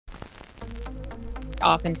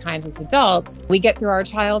Oftentimes as adults, we get through our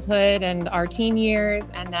childhood and our teen years,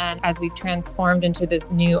 and then as we've transformed into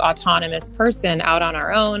this new autonomous person out on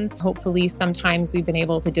our own, hopefully sometimes we've been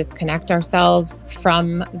able to disconnect ourselves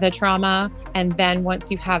from the trauma. And then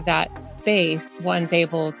once you have that space, one's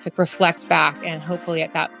able to reflect back, and hopefully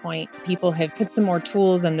at that point, people have put some more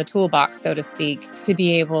tools in the toolbox, so to speak, to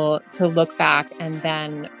be able to look back and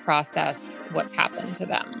then process what's happened to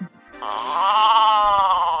them.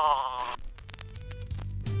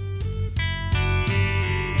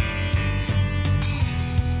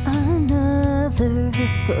 Another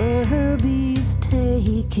Furby's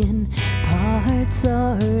taken, parts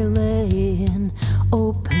are laying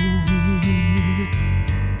open.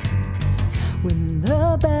 When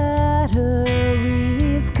the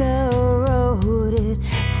batteries corroded,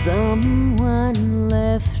 someone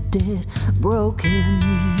left it broken.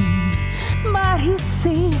 But you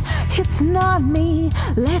see, it's not me,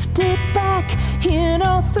 left it back in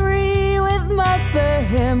 '03 with my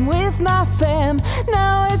fam,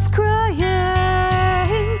 now it's crying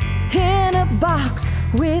in a box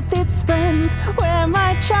with its friends where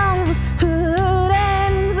my childhood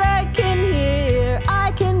ends. I can hear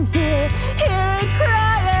it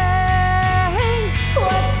crying.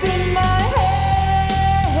 What's in my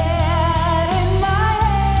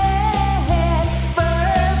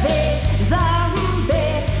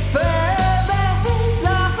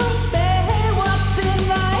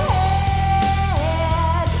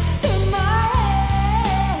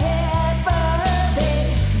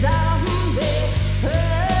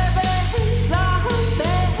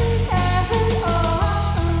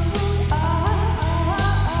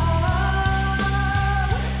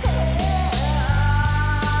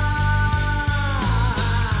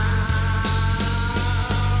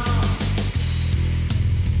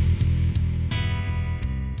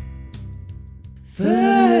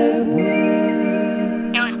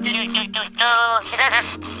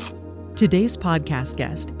Today's podcast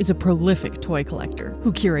guest is a prolific toy collector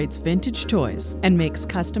who curates vintage toys and makes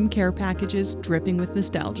custom care packages dripping with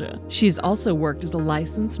nostalgia. She's also worked as a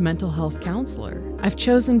licensed mental health counselor. I've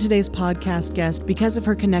chosen today's podcast guest because of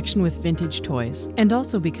her connection with vintage toys, and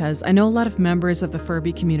also because I know a lot of members of the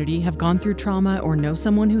Furby community have gone through trauma or know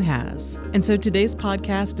someone who has. And so today's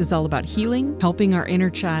podcast is all about healing, helping our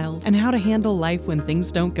inner child, and how to handle life when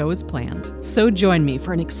things don't go as planned. So join me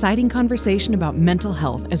for an exciting conversation about mental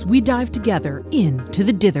health as we dive together into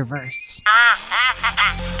the Ditherverse.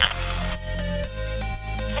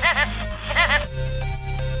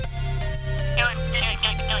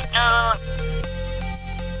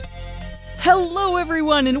 Hello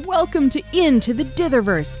everyone, and welcome to Into the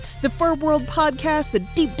Ditherverse, the Fur World podcast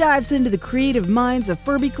that deep dives into the creative minds of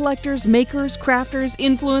Furby collectors, makers, crafters,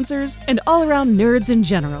 influencers, and all-around nerds in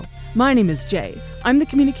general. My name is Jay. I'm the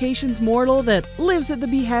communications mortal that lives at the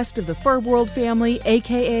behest of the Fur World family,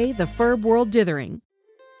 aka the Fur World Dithering.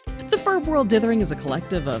 The Fur World Dithering is a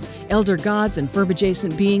collective of elder gods and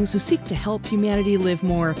Furb-adjacent beings who seek to help humanity live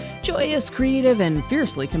more joyous, creative, and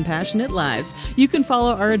fiercely compassionate lives. You can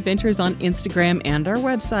follow our adventures on Instagram and our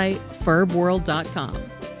website, furbworld.com.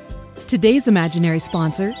 Today's imaginary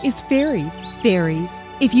sponsor is Fairies. Fairies.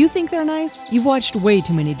 If you think they're nice, you've watched way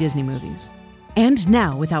too many Disney movies. And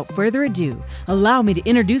now, without further ado, allow me to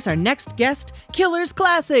introduce our next guest, Killers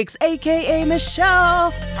Classics, aka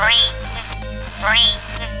Michelle.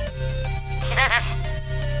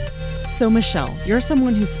 So Michelle, you're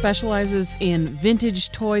someone who specializes in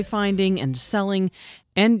vintage toy finding and selling,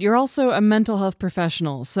 and you're also a mental health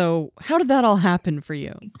professional. So how did that all happen for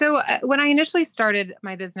you? So when I initially started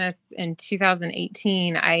my business in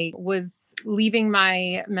 2018, I was leaving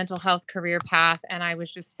my mental health career path, and I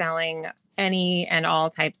was just selling any and all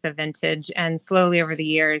types of vintage. And slowly over the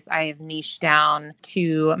years, I have niched down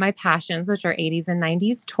to my passions, which are 80s and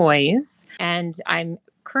 90s toys. And I'm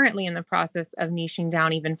currently in the process of niching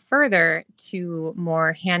down even further to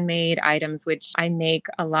more handmade items, which I make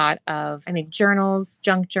a lot of. I make journals,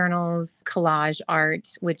 junk journals, collage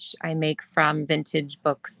art, which I make from vintage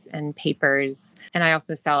books and papers. And I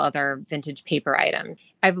also sell other vintage paper items.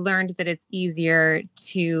 I've learned that it's easier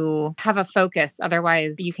to have a focus.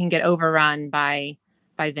 Otherwise, you can get overrun by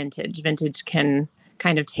vintage. Vintage can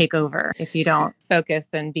kind of take over if you don't focus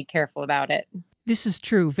and be careful about it. This is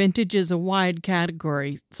true. Vintage is a wide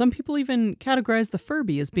category. Some people even categorize the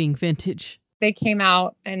Furby as being vintage. They came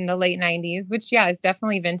out in the late 90s, which, yeah, is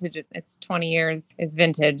definitely vintage. It's 20 years is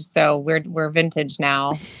vintage. So we're vintage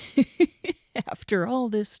now. After all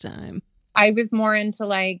this time. I was more into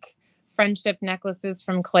like friendship necklaces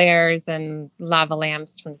from Claire's and lava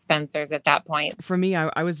lamps from Spencer's at that point. For me,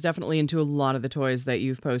 I was definitely into a lot of the toys that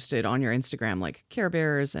you've posted on your Instagram, like Care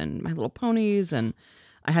Bears and My Little Ponies, and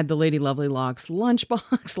I had the Lady Lovely Locks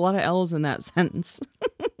lunchbox, a lot of L's in that sentence.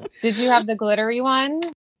 Did you have the glittery one?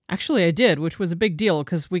 Actually, I did, which was a big deal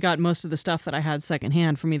because we got most of the stuff that I had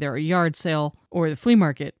secondhand from either a yard sale or the flea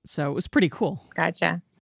market, so it was pretty cool. Gotcha.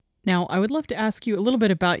 Now, I would love to ask you a little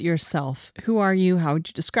bit about yourself. Who are you? How would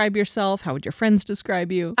you describe yourself? How would your friends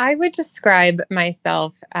describe you? I would describe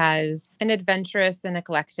myself as an adventurous and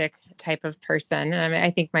eclectic type of person. And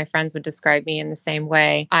I think my friends would describe me in the same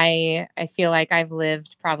way. I feel like I've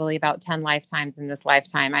lived probably about 10 lifetimes in this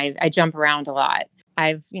lifetime. I jump around a lot.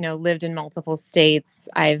 I've, lived in multiple states.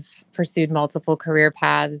 I've pursued multiple career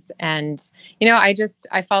paths and,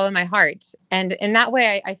 I follow my heart. And in that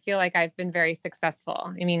way, I feel like I've been very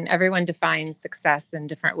successful. I mean, everyone defines success in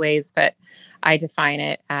different ways, but I define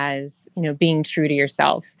it as, being true to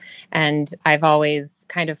yourself. And I've always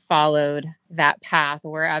kind of followed that path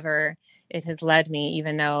wherever it has led me,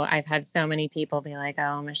 even though I've had so many people be like,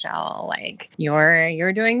 oh, Michelle, like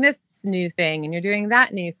you're doing this new thing and you're doing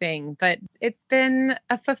that new thing, but it's been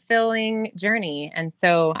a fulfilling journey. And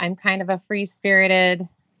so I'm kind of a free-spirited,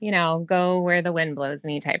 go where the wind blows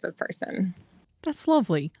me type of person. That's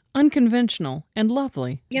lovely, unconventional, and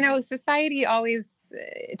lovely. Society always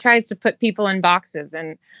tries to put people in boxes,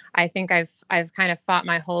 and I think I've kind of fought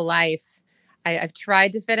my whole life. I've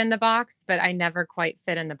tried to fit in the box, but I never quite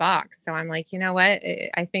fit in the box. So I'm like, you know what?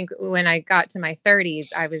 I think when I got to my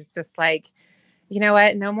 30s, I was just like, you know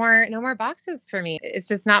what? No more boxes for me. It's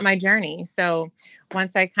just not my journey. So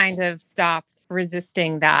once I kind of stopped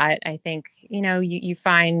resisting that, I think, you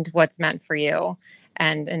find what's meant for you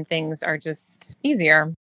and things are just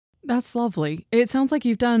easier. That's lovely. It sounds like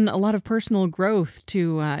you've done a lot of personal growth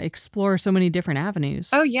to explore so many different avenues.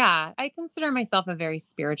 Oh, yeah. I consider myself a very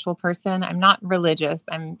spiritual person. I'm not religious.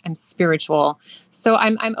 I'm spiritual. So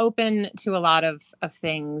I'm open to a lot of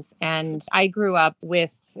things. And I grew up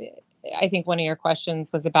with, I think one of your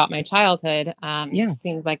questions was about my childhood.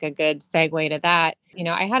 Seems like a good segue to that.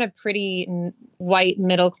 I had a pretty white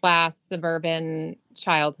middle class suburban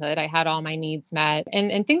childhood. I had all my needs met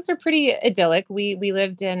and things were pretty idyllic. We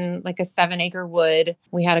lived in like a 7-acre wood.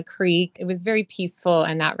 We had a creek. It was very peaceful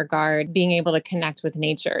in that regard, being able to connect with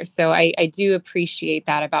nature. So I do appreciate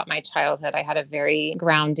that about my childhood. I had a very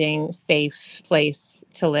grounding, safe place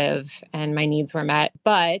to live and my needs were met.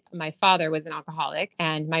 But my father was an alcoholic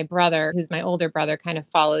and my brother, who's my older brother, kind of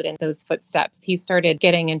followed in those footsteps. He started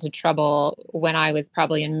getting into trouble when I was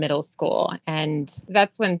probably in middle school. And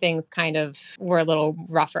that's when things kind of were a little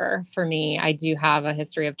rougher for me. I do have a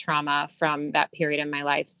history of trauma from that period in my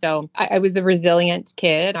life. So I was a resilient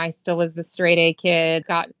kid. I still was the straight A kid,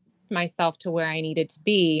 got myself to where I needed to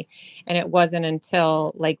be. And it wasn't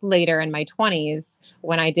until like later in my 20s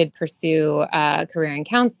when I did pursue a career in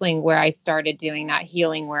counseling where I started doing that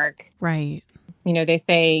healing work. Right. They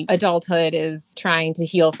say adulthood is trying to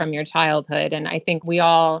heal from your childhood. And I think we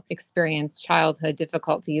all experience childhood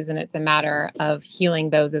difficulties and it's a matter of healing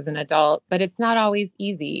those as an adult, but it's not always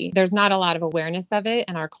easy. There's not a lot of awareness of it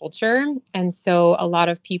in our culture. And so a lot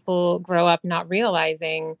of people grow up not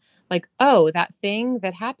realizing like, oh, that thing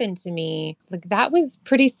that happened to me, like that was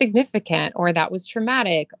pretty significant or that was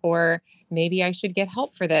traumatic, or maybe I should get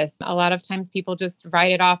help for this. A lot of times people just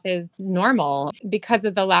write it off as normal because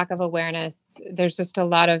of the lack of awareness. There's just a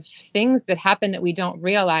lot of things that happen that we don't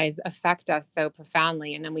realize affect us so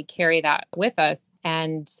profoundly. And then we carry that with us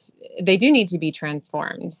and they do need to be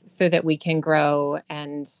transformed so that we can grow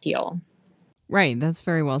and heal. Right, that's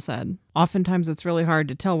very well said. Oftentimes it's really hard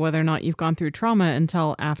to tell whether or not you've gone through trauma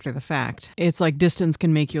until after the fact. It's like distance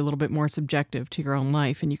can make you a little bit more subjective to your own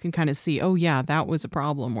life and you can kind of see, oh yeah, that was a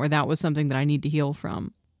problem or that was something that I need to heal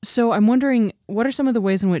from. So I'm wondering, what are some of the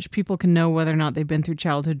ways in which people can know whether or not they've been through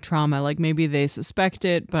childhood trauma? Like maybe they suspect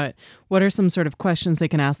it, but what are some sort of questions they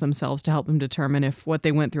can ask themselves to help them determine if what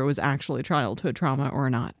they went through was actually childhood trauma or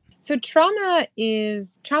not? So trauma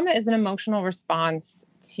is an emotional response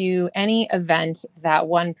to any event that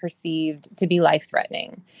one perceived to be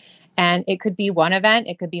life-threatening. And it could be one event,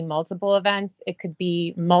 it could be multiple events, it could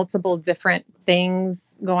be multiple different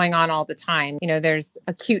things going on all the time. There's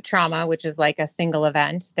acute trauma, which is like a single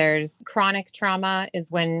event. There's chronic trauma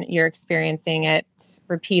is when you're experiencing it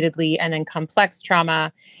repeatedly. And then complex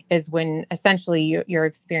trauma is when essentially you're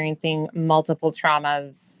experiencing multiple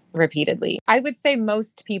traumas repeatedly. I would say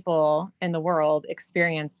most people in the world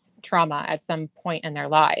experience trauma at some point in their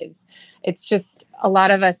lives. It's just a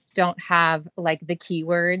lot of us don't have like the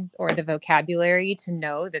keywords or the vocabulary to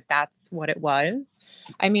know that that's what it was.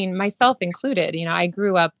 I mean, myself included, I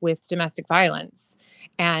grew up with domestic violence.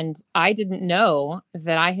 And I didn't know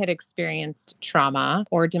that I had experienced trauma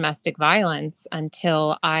or domestic violence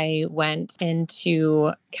until I went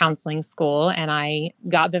into counseling school and I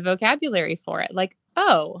got the vocabulary for it. Like,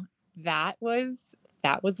 oh, that was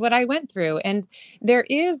what I went through. And there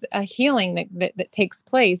is a healing that takes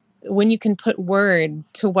place when you can put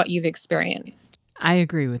words to what you've experienced. I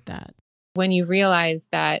agree with that. When you realize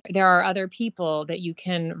that there are other people that you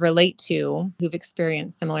can relate to who've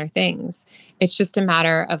experienced similar things, it's just a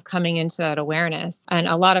matter of coming into that awareness. And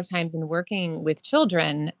a lot of times in working with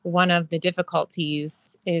children, one of the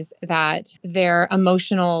difficulties is that their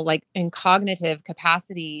emotional, and cognitive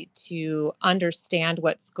capacity to understand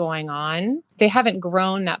what's going on, they haven't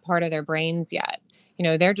grown that part of their brains yet.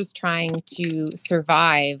 They're just trying to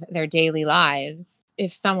survive their daily lives.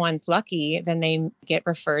 If someone's lucky, then they get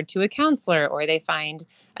referred to a counselor, or they find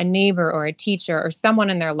a neighbor or a teacher or someone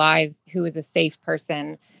in their lives who is a safe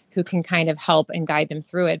person who can kind of help and guide them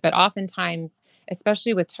through it. But oftentimes,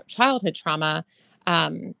 especially with childhood trauma,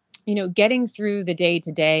 getting through the day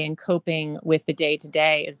to day and coping with the day to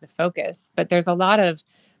day is the focus. But there's a lot of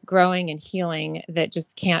growing and healing that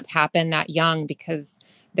just can't happen that young because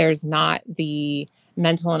there's not the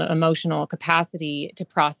mental and emotional capacity to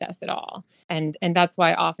process it all. And that's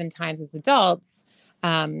why oftentimes as adults,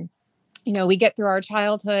 we get through our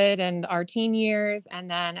childhood and our teen years. And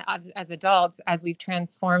then as adults, as we've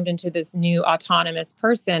transformed into this new autonomous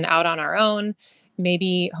person out on our own,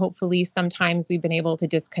 maybe hopefully sometimes we've been able to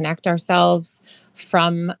disconnect ourselves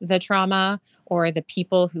from the trauma or the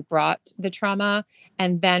people who brought the trauma.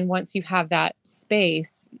 And then once you have that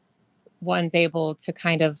space, one's able to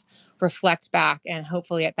kind of reflect back. And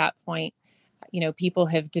hopefully at that point, people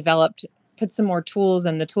have put some more tools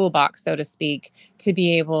in the toolbox, so to speak, to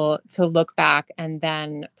be able to look back and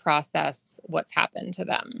then process what's happened to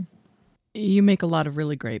them. You make a lot of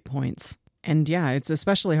really great points. And yeah, it's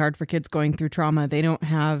especially hard for kids going through trauma. They don't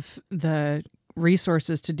have the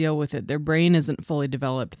resources to deal with it. Their brain isn't fully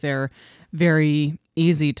developed. They're very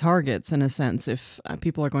easy targets in a sense if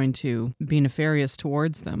people are going to be nefarious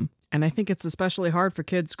towards them. And I think it's especially hard for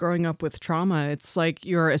kids growing up with trauma. It's like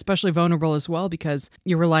you're especially vulnerable as well because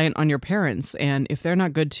you're reliant on your parents. And if they're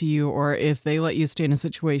not good to you or if they let you stay in a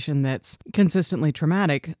situation that's consistently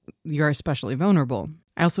traumatic, you're especially vulnerable.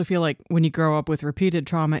 I also feel like when you grow up with repeated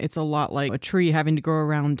trauma, it's a lot like a tree having to grow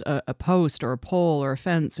around a post or a pole or a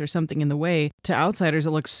fence or something in the way. To outsiders,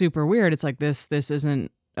 it looks super weird. It's like this isn't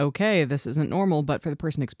okay, this isn't normal, but for the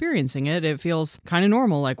person experiencing it, it feels kind of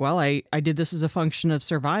normal. Like, well, I did this as a function of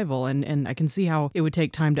survival, and I can see how it would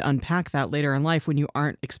take time to unpack that later in life when you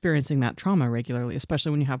aren't experiencing that trauma regularly,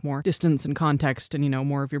 especially when you have more distance and context and,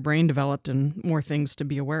 more of your brain developed and more things to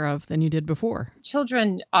be aware of than you did before.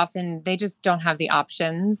 Children often, they just don't have the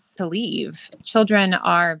options to leave. Children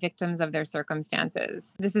are victims of their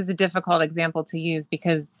circumstances. This is a difficult example to use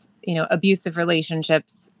because, abusive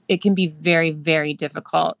relationships, it can be very, very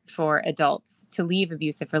difficult for adults to leave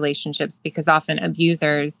abusive relationships because often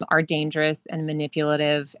abusers are dangerous and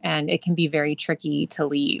manipulative, and it can be very tricky to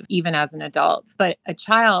leave, even as an adult. But a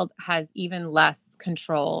child has even less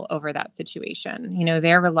control over that situation.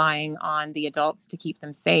 They're relying on the adults to keep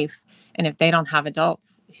them safe. And if they don't have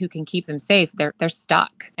adults who can keep them safe, they're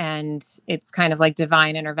stuck. And it's kind of like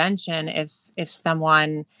divine intervention if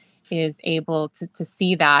someone is able to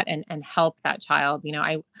see that and help that child.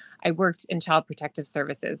 I worked in child protective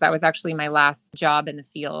services. That was actually my last job in the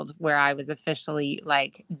field where I was officially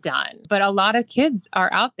done. But a lot of kids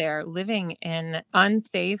are out there living in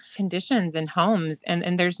unsafe conditions in homes,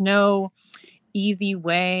 and there's no easy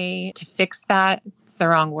way to fix that. It's the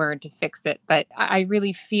wrong word, to fix it. But I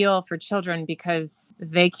really feel for children because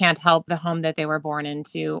they can't help the home that they were born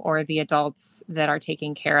into or the adults that are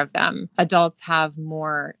taking care of them. Adults have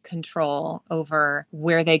more control over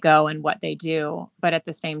where they go and what they do. But at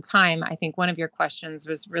the same time, I think one of your questions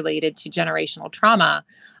was related to generational trauma.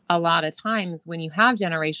 A lot of times when you have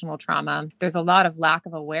generational trauma, there's a lot of lack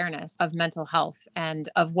of awareness of mental health and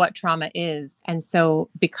of what trauma is. And so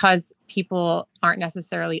because people aren't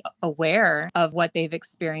necessarily aware of what they've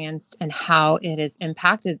experienced and how it has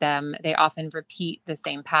impacted them, they often repeat the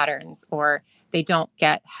same patterns or they don't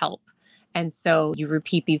get help. And so you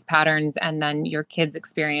repeat these patterns and then your kids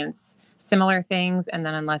experience similar things. And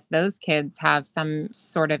then unless those kids have some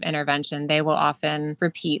sort of intervention, they will often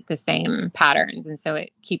repeat the same patterns. And so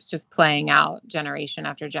it keeps just playing out generation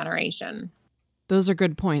after generation. Those are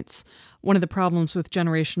good points. One of the problems with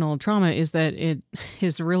generational trauma is that it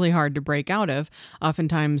is really hard to break out of.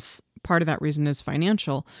 Oftentimes, part of that reason is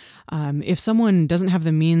financial. If someone doesn't have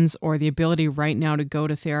the means or the ability right now to go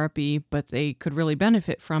to therapy, but they could really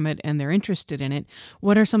benefit from it and they're interested in it,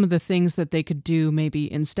 what are some of the things that they could do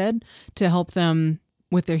maybe instead to help them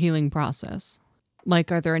with their healing process?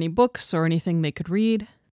 Like, are there any books or anything they could read?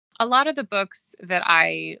 A lot of the books that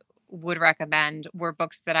I would recommend were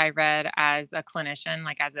books that I read as a clinician,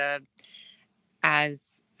 like as a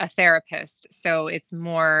therapist. So it's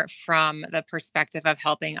more from the perspective of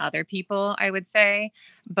helping other people, I would say.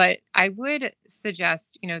 But I would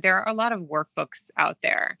suggest, there are a lot of workbooks out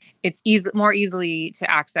there. It's more easily to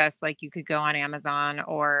access. Like you could go on Amazon,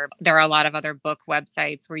 or there are a lot of other book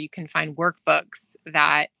websites where you can find workbooks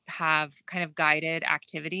that have kind of guided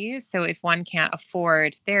activities. So if one can't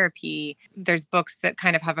afford therapy, there's books that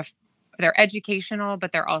kind of they're educational,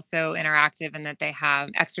 but they're also interactive in that they have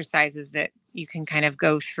exercises that you can kind of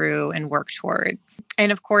go through and work towards.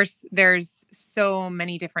 And of course, there's so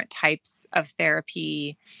many different types of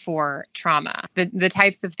therapy for trauma. The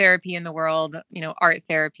types of therapy in the world, art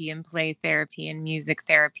therapy and play therapy and music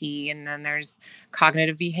therapy. And then there's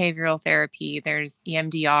cognitive behavioral therapy. There's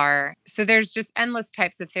EMDR. So there's just endless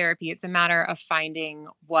types of therapy. It's a matter of finding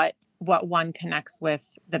what one connects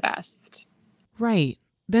with the best. Right.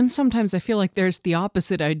 Then sometimes I feel like there's the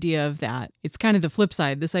opposite idea of that. It's kind of the flip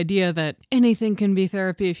side, this idea that anything can be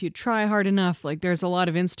therapy if you try hard enough. Like there's a lot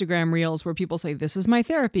of Instagram reels where people say, this is my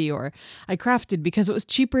therapy, or I crafted because it was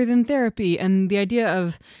cheaper than therapy. And the idea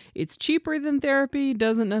of it's cheaper than therapy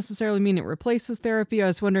doesn't necessarily mean it replaces therapy. I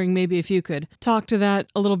was wondering maybe if you could talk to that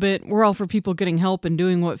a little bit. We're all for people getting help and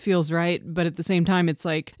doing what feels right. But at the same time, it's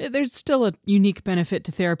like there's still a unique benefit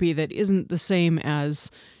to therapy that isn't the same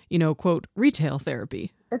as, quote, retail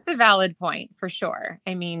therapy. It's a valid point for sure.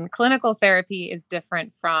 I mean, clinical therapy is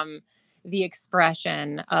different from the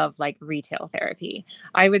expression of like retail therapy.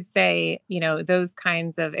 I would say, those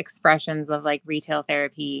kinds of expressions of like retail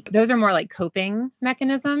therapy, those are more like coping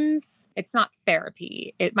mechanisms. It's not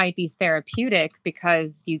therapy. It might be therapeutic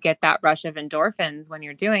because you get that rush of endorphins when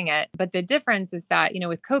you're doing it. But the difference is that,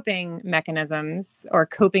 with coping mechanisms or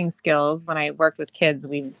coping skills, when I worked with kids,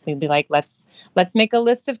 we'd be like, let's make a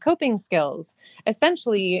list of coping skills.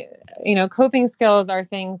 Essentially, coping skills are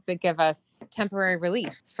things that give us temporary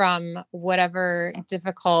relief from whatever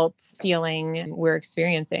difficult feeling we're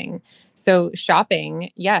experiencing. So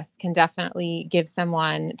shopping, yes, can definitely give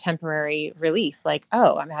someone temporary relief. Like,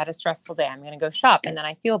 oh, I've had a stressful day. I'm going to go shop and then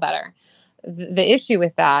I feel better. The issue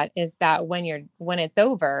with that is that when it's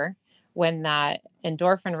over, when that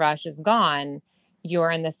endorphin rush is gone,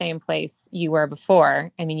 you're in the same place you were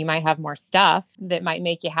before. I mean, you might have more stuff that might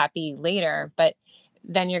make you happy later, but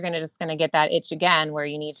then you're just going to get that itch again where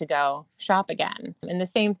you need to go shop again. And the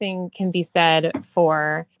same thing can be said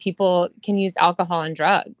for people can use alcohol and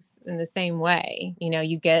drugs in the same way.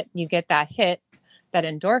 You get that hit, that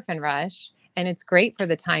endorphin rush, and it's great for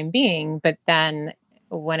the time being, but then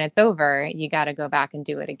when it's over, you got to go back and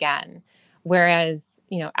do it again. Whereas,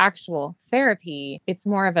 actual therapy, it's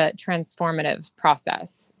more of a transformative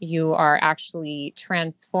process. You are actually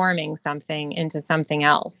transforming something into something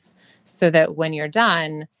else so that when you're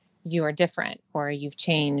done, you are different, or you've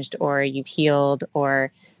changed, or you've healed,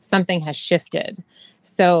 or something has shifted.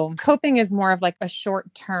 So coping is more of like a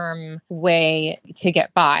short-term way to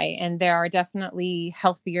get by. And there are definitely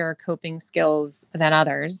healthier coping skills than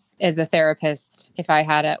others. As a therapist, if I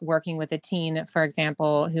had working with a teen, for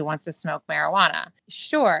example, who wants to smoke marijuana,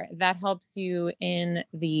 sure, that helps you in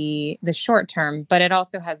the short term, but it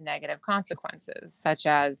also has negative consequences, such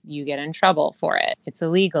as you get in trouble for it. It's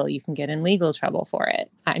illegal. You can get in legal trouble for it.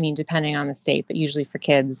 I mean, depending on the state, but usually for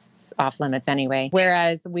kids, it's off limits anyway.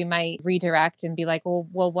 Whereas we might redirect and be like,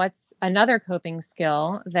 well, what's another coping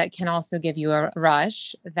skill that can also give you a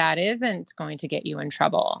rush that isn't going to get you in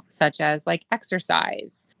trouble, such as like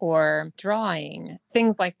exercise or drawing,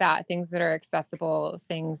 things like that, things that are accessible,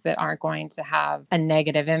 things that aren't going to have a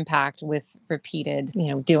negative impact with repeated,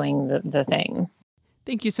 doing the thing.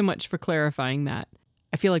 Thank you so much for clarifying that.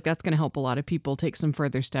 I feel like that's going to help a lot of people take some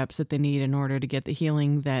further steps that they need in order to get the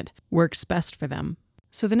healing that works best for them.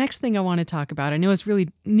 So the next thing I want to talk about, I know is really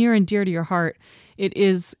near and dear to your heart. It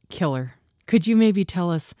is Killer. Could you maybe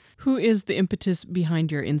tell us who is the impetus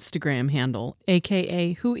behind your Instagram handle,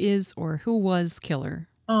 aka who is or who was Killer?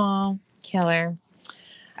 Oh, Killer.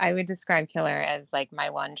 I would describe Killer as like my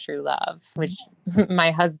one true love, which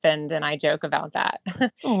my husband and I joke about that.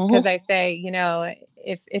 Because I say,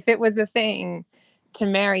 if it was a thing to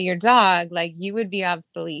marry your dog, like you would be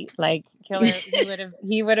obsolete. Like Killer,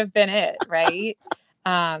 he would have been it, right?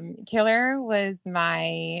 Killer was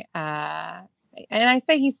and I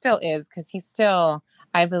say he still is because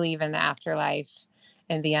I believe in the afterlife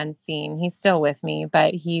and the unseen. He's still with me,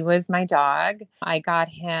 but he was my dog. I got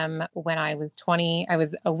him when I was 20. I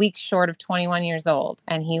was a week short of 21 years old,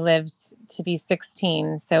 and he lived to be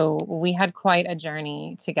 16. So we had quite a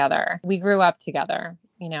journey together. We grew up together.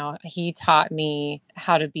 He taught me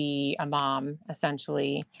how to be a mom,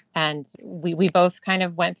 essentially. And we both kind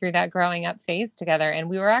of went through that growing up phase together. And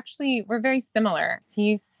we're very similar.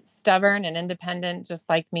 He's stubborn and independent, just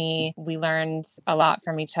like me. We learned a lot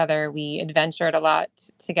from each other. We adventured a lot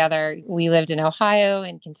together. We lived in Ohio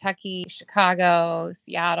and Kentucky, Chicago,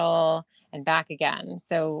 Seattle, and back again.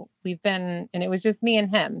 So and it was just me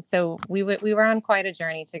and him. So we were on quite a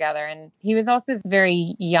journey together. And he was also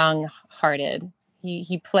very young-hearted.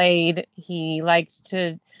 He played, he liked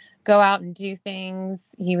to go out and do things.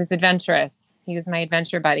 He was adventurous. He was my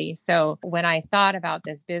adventure buddy. So when I thought about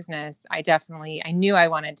this business, I knew I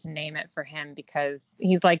wanted to name it for him because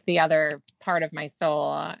he's like the other part of my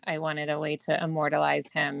soul. I wanted a way to immortalize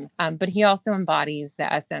him. But he also embodies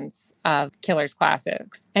the essence of Killer's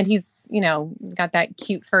Classics. And he's, got that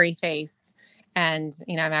cute furry face. And,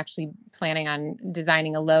 I'm actually planning on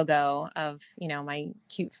designing a logo of, my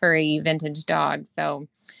cute furry vintage dog. So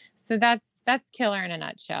that's Killer in a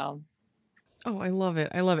nutshell. Oh, I love it.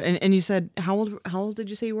 I love it. And you said, how old did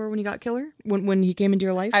you say you were when you got Killer? When he came into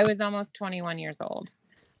your life? I was almost 21 years old.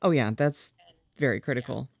 Oh yeah, that's very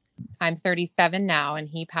critical. I'm 37 now, and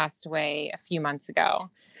he passed away a few months ago.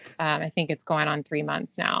 I think it's going on 3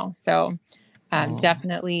 months now. So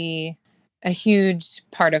definitely a huge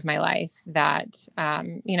part of my life that,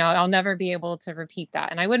 I'll never be able to repeat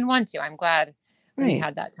that. And I wouldn't want to. I'm glad we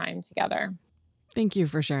had that time together. Thank you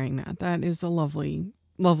for sharing that. That is a lovely,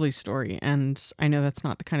 lovely story. And I know that's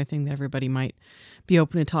not the kind of thing that everybody might be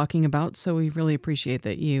open to talking about. So we really appreciate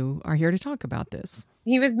that you are here to talk about this.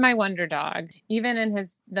 He was my wonder dog. Even in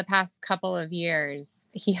the past couple of years,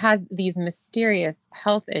 he had these mysterious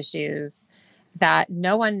health issues that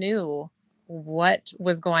no one knew what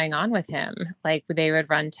was going on with him. Like, they would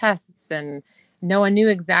run tests and no one knew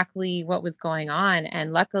exactly what was going on.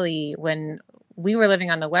 And luckily, when we were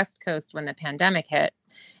living on the West Coast when the pandemic hit,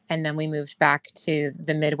 and then we moved back to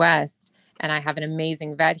the Midwest, and I have an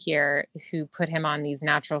amazing vet here who put him on these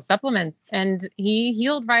natural supplements, and he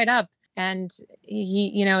healed right up. And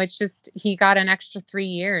he got an extra 3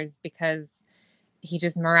 years because he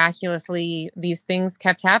just miraculously, these things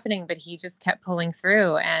kept happening, but he just kept pulling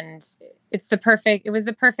through. And it was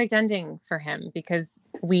the perfect ending for him because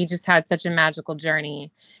we just had such a magical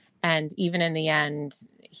journey. And even in the end,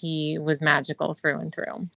 he was magical through and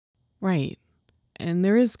through. Right. And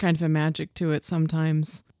there is kind of a magic to it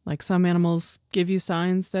sometimes. Like, some animals give you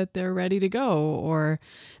signs that they're ready to go, or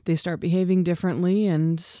they start behaving differently.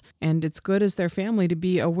 And it's good as their family to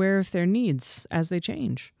be aware of their needs as they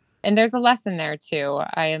change. And there's a lesson there too.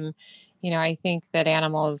 I think that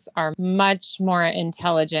animals are much more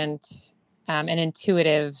intelligent and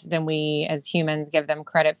intuitive than we as humans give them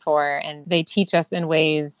credit for. And they teach us in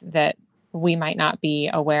ways that we might not be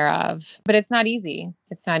aware of. But it's not easy.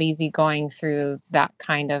 It's not easy going through that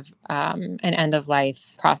kind of an end of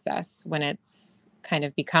life process when it's kind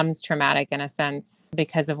of becomes traumatic in a sense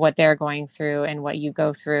because of what they're going through and what you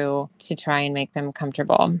go through to try and make them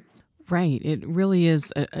comfortable. Right. It really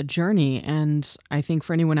is a journey. And I think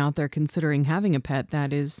for anyone out there considering having a pet,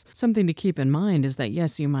 that is something to keep in mind, is that,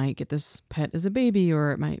 yes, you might get this pet as a baby,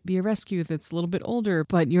 or it might be a rescue that's a little bit older,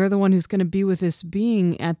 but you're the one who's going to be with this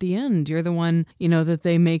being at the end. You're the one, that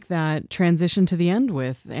they make that transition to the end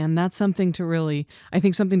with. And that's something to really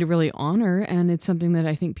honor. And it's something that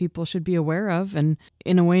I think people should be aware of. And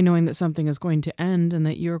in a way, knowing that something is going to end and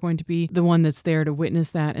that you're going to be the one that's there to witness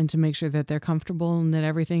that and to make sure that they're comfortable and that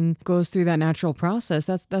everything goes through that natural process,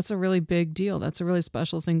 that's a really big deal. That's a really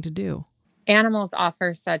special thing to do. Animals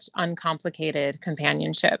offer such uncomplicated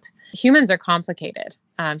companionship. Humans are complicated.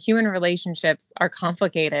 Human relationships are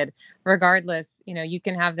complicated. Regardless, you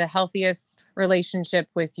can have the healthiest relationship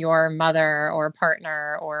with your mother or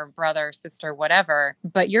partner or brother, sister, whatever,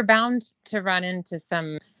 but you're bound to run into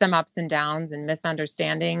some ups and downs and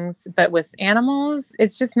misunderstandings. But with animals,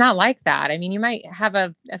 it's just not like that. I mean, you might have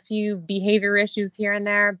a few behavior issues here and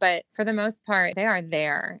there, but for the most part, they are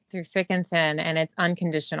there through thick and thin, and it's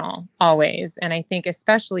unconditional always. And I think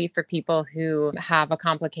especially for people who have a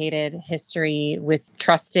complicated history with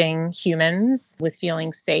trusting humans, with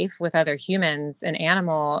feeling safe with other humans, an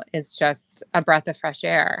animal is just a breath of fresh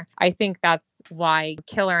air. I think that's why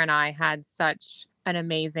Killer and I had such an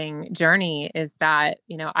amazing journey is that,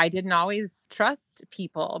 I didn't always trust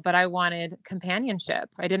people, but I wanted companionship.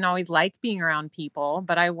 I didn't always like being around people,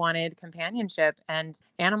 but I wanted companionship, and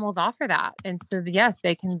animals offer that. And so yes,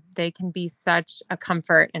 they can be such a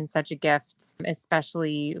comfort and such a gift,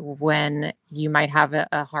 especially when you might have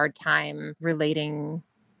a hard time relating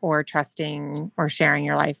or trusting or sharing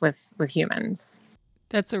your life with humans.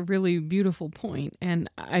 That's a really beautiful point. And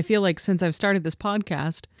I feel like since I've started this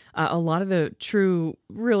podcast, a lot of the true,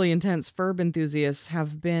 really intense Furb enthusiasts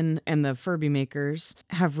have been, and the Furby makers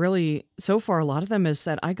have really, so far, a lot of them have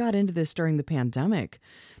said, I got into this during the pandemic.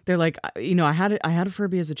 They're like, I had a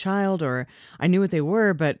Furby as a child, or I knew what they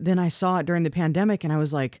were, but then I saw it during the pandemic and I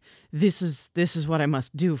was like, this is what I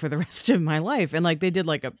must do for the rest of my life. And like, they did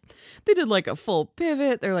like a full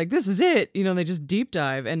pivot. They're like, this is it. They just deep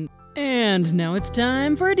dive. And now it's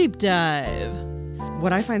time for a deep dive.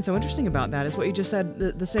 What I find so interesting about that is what you just said,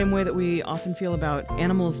 the same way that we often feel about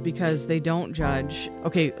animals because they don't judge.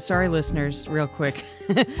 Okay, sorry listeners, real quick.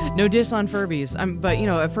 No diss on Furbies. But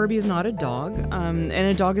a Furby is not a dog, and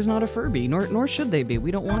a dog is not a Furby, nor should they be. We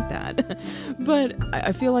don't want that. But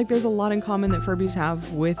I feel like there's a lot in common that Furbies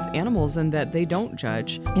have with animals and that they don't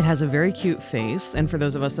judge. It has a very cute face, and for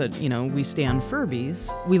those of us that, we stand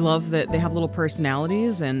Furbies, we love that they have little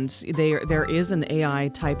personalities, and there is an AI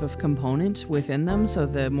type of component within them. So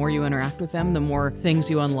the more you interact with them, the more things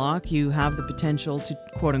you unlock. You have the potential to,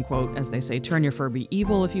 quote unquote, as they say, turn your Furby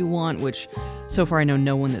evil if you want, which so far I know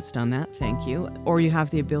no one that's done that. Thank you. Or you have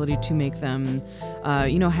the ability to make them,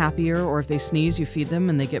 happier. Or if they sneeze, you feed them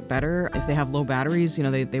and they get better. If they have low batteries,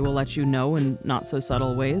 they will let you know in not so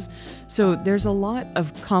subtle ways. So there's a lot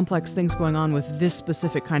of complex things going on with this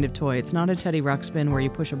specific kind of toy. It's not a Teddy Ruxpin where you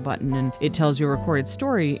push a button and it tells you a recorded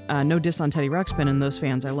story. No diss on Teddy Ruxpin and those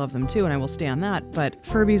fans. I love them too, and I will stay on that. But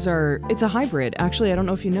Furbies it's a hybrid. Actually, I don't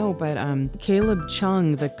know if you know, but Caleb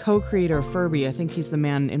Chung, the co-creator of Furby, I think he's the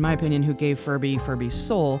man, in my opinion, who gave Furby's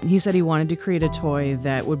soul. He said he wanted to create a toy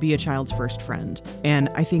that would be a child's first friend. And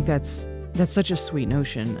I think that's such a sweet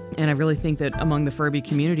notion. And I really think that among the Furby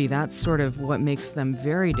community, that's sort of what makes them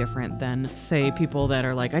very different than, say, people that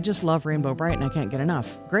are like, I just love Rainbow Bright and I can't get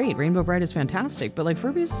enough. Great, Rainbow Bright is fantastic, but like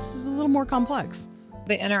Furby's is a little more complex.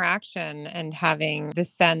 The interaction and having the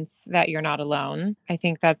sense that you're not alone. I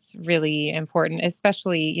think that's really important,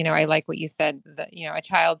 especially, I like what you said, that, a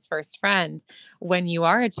child's first friend. When you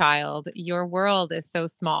are a child, your world is so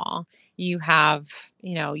small. You have,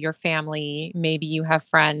 your family, maybe you have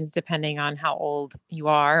friends, depending on how old you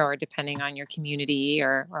are or depending on your community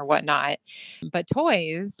or whatnot. But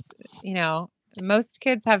toys, most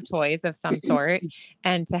kids have toys of some sort,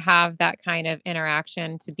 and to have that kind of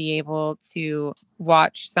interaction, to be able to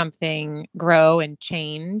watch something grow and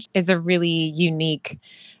change is a really unique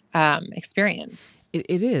experience.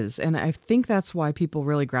 It is. And I think that's why people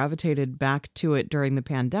really gravitated back to it during the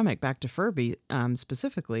pandemic, back to Furby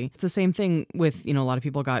specifically. It's the same thing with, a lot of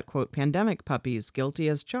people got, quote, pandemic puppies, guilty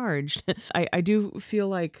as charged. I do feel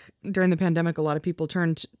like during the pandemic, a lot of people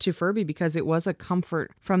turned to Furby because it was a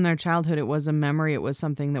comfort from their childhood. It was a memory. It was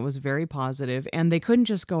something that was very positive. And they couldn't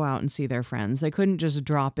just go out and see their friends. They couldn't just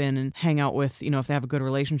drop in and hang out with, if they have a good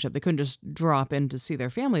relationship, they couldn't just drop in to see their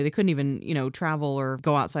family. They couldn't even, travel or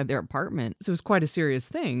go outside their apartment. So it was quite a serious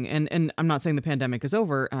thing. And I'm not saying the pandemic is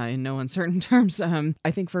over in no uncertain terms.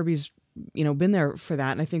 I think Furby's been there for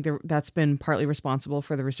that. And I think that's been partly responsible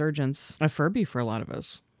for the resurgence of Furby for a lot of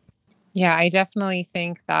us. Yeah, I definitely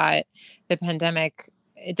think that the pandemic,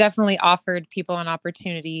 it definitely offered people an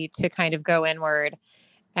opportunity to kind of go inward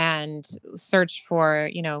and search for,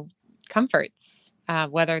 comforts,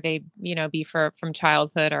 whether they, be from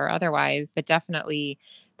childhood or otherwise. But definitely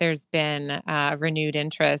there's been a renewed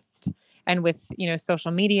interest. And with,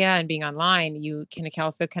 social media and being online, you can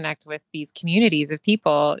also connect with these communities of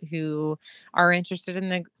people who are interested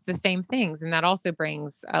in the same things. And that also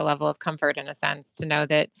brings a level of comfort, in a sense, to know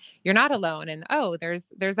that you're not alone. And,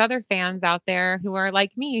 there's other fans out there who are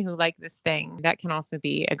like me, who like this thing. That can also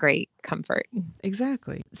be a great comfort.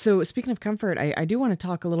 Exactly. So speaking of comfort, I do want to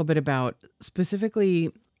talk a little bit about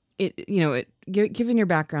specifically given your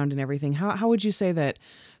background and everything, how would you say that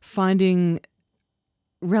finding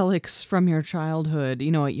relics from your childhood,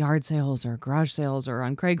 at yard sales or garage sales or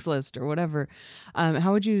on Craigslist or whatever,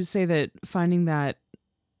 how would you say that finding that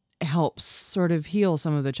helps sort of heal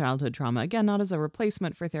some of the childhood trauma? Again, not as a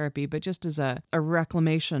replacement for therapy, but just as a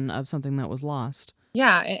reclamation of something that was lost.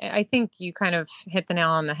 Yeah, I think you kind of hit the nail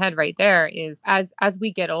on the head right there. Is as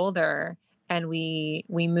we get older and we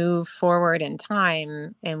move forward in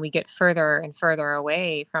time and we get further and further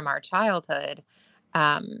away from our childhood,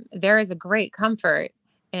 there is a great comfort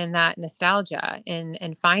in that nostalgia,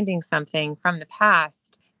 in finding something from the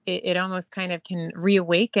past. It almost kind of can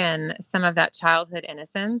reawaken some of that childhood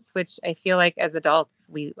innocence, which I feel like as adults,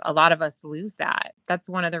 a lot of us lose that. That's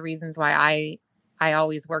one of the reasons why I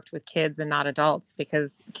always worked with kids and not adults,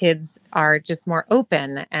 because kids are just more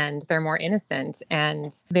open and they're more innocent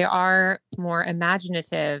and they are more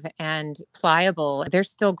imaginative and pliable. They're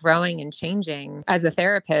still growing and changing. As a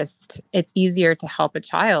therapist, it's easier to help a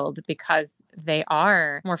child because they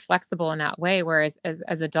are more flexible in that way. Whereas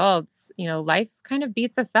as adults, life kind of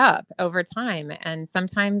beats us up over time. And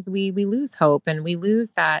sometimes we lose hope and we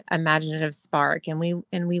lose that imaginative spark and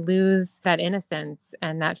we lose that innocence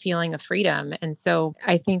and that feeling of freedom. And so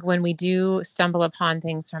I think when we do stumble upon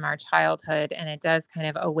things from our childhood and it does kind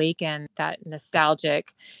of awaken that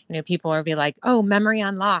nostalgic, people are be like, oh, memory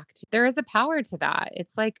unlocked. There is a power to that.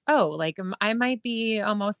 It's like, oh, like I might be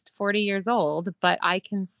almost 40 years old, but I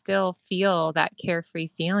can still feel that carefree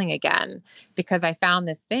feeling again because I found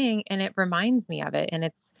this thing and it reminds me of it. And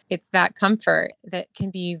it's that comfort that can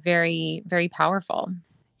be very, very powerful.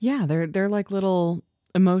 Yeah, they're like little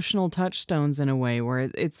emotional touchstones in a way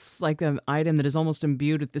where it's like an item that is almost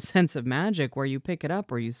imbued with the sense of magic where you pick it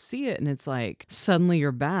up or you see it and it's like suddenly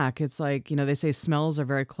you're back. It's like, they say smells are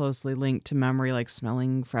very closely linked to memory, like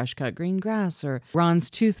smelling fresh cut green grass or Ron's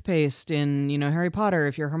toothpaste in, Harry Potter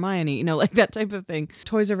if you're Hermione, like that type of thing.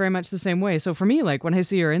 Toys are very much the same way. So for me, like when I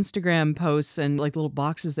see your Instagram posts and like little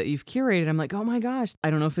boxes that you've curated, I'm like, oh my gosh,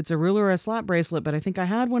 I don't know if it's a ruler or a slap bracelet, but I think I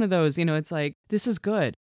had one of those. It's like, this is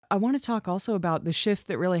good. I want to talk also about the shift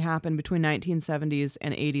that really happened between 1970s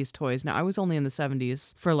and 80s toys. Now, I was only in the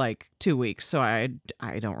 70s for like 2 weeks, so I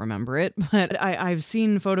don't remember it. But I've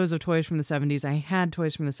seen photos of toys from the 70s. I had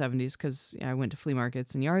toys from the 70s because I went to flea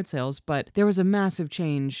markets and yard sales. But there was a massive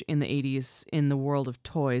change in the 80s in the world of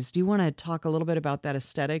toys. Do you want to talk a little bit about that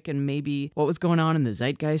aesthetic and maybe what was going on in the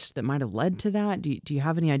zeitgeist that might have led to that? Do you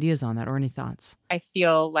have any ideas on that or any thoughts? I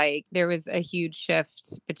feel like there was a huge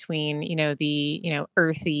shift between, the,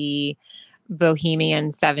 earthy bohemian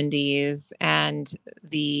 70s and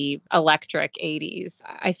the electric 80s.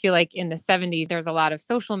 I feel like in the 70s there's a lot of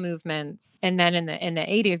social movements, and then in the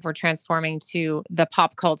 80s we're transforming to the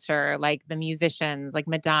pop culture, like the musicians like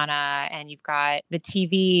Madonna, and you've got the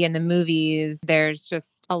TV and the movies. There's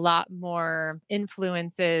just a lot more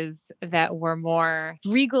influences that were more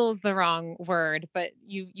regal's the wrong word, but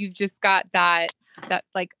you've just got that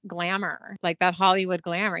like glamour, like that Hollywood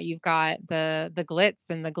glamour. You've got the glitz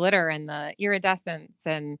and the glitter and the iridescence.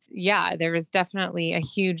 And yeah, there was definitely a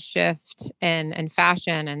huge shift in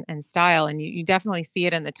fashion and style. And you definitely see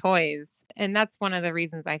it in the toys. And that's one of the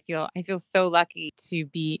reasons I feel so lucky to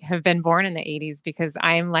have been born in the 80s, because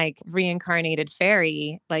I'm like reincarnated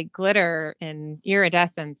fairy, like glitter and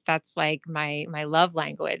iridescence. That's like my love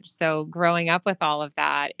language. So growing up with all of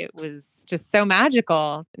that, it was just so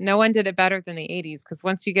magical. No one did it better than the 80s, because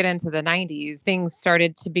once you get into the 90s, things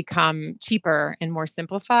started to become cheaper and more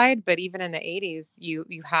simplified. But even in the 80s, you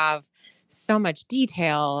have so much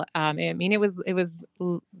detail. I mean, it was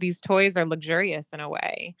these toys are luxurious in a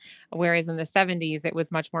way, whereas in the 70s it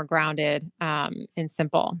was much more grounded and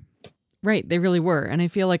simple. Right, they really were. And I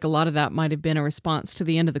feel like a lot of that might have been a response to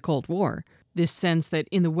the end of the Cold War. This sense that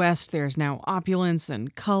in the West there's now opulence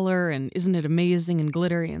and color and isn't it amazing and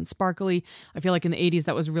glittery and sparkly. I feel like in the 80s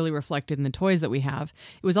that was really reflected in the toys that we have.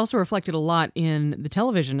 It was also reflected a lot in the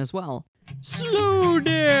television as well. Slow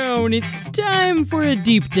down, it's time for a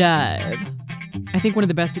deep dive. I think one of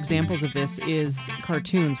the best examples of this is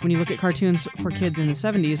cartoons. When you look at cartoons for kids in the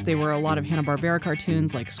 70s, they were a lot of Hanna-Barbera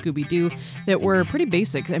cartoons like Scooby-Doo that were pretty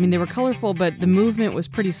basic. I mean, they were colorful, but the movement was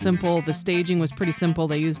pretty simple. The staging was pretty simple.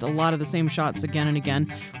 They used a lot of the same shots again and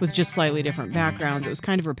again with just slightly different backgrounds. It was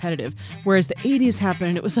kind of repetitive. Whereas the 80s happened,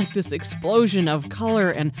 and it was like this explosion of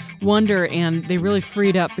color and wonder, and they really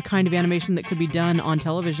freed up the kind of animation that could be done on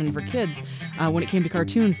television for kids. When it came to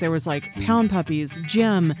cartoons, there was like Pound Puppies,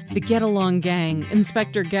 Jem, The Get Along Gang,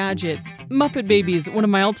 Inspector Gadget, Muppet Babies, one of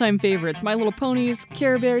my all-time favorites, My Little Ponies,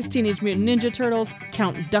 Care Bears, Teenage Mutant Ninja Turtles,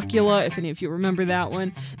 Count Duckula, if any of you remember that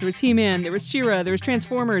one. There was He-Man, there was She-Ra, there was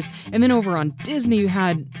Transformers, and then over on Disney you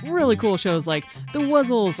had really cool shows like The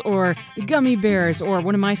Wuzzles, or The Gummy Bears, or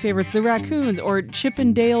one of my favorites, The Raccoons, or Chip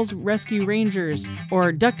and Dale's Rescue Rangers,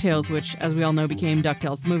 or DuckTales, which, as we all know, became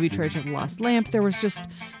DuckTales, the movie Treasure of the Lost Lamp. There was just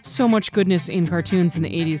so much goodness in cartoons in the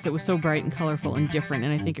 80s that was so bright and colorful and different,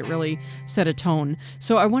 and I think it really set a tone.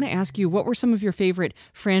 So I want to ask you, what were some of your favorite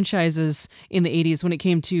franchises in the 80s when it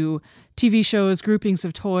came to TV shows, groupings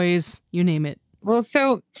of toys, you name it? Well,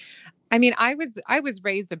 so, I mean, I was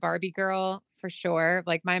raised a Barbie girl for sure.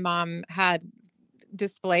 Like my mom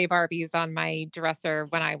display Barbies on my dresser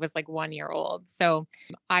when I was like 1 year old. So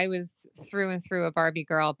I was through and through a Barbie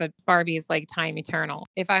girl, but Barbie is like time eternal.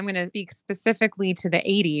 If I'm going to speak specifically to the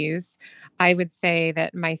 80s, I would say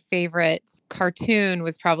that my favorite cartoon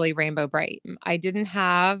was probably Rainbow Bright. I didn't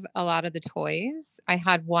have a lot of the toys. I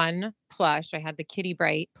had one plush. I had the Kitty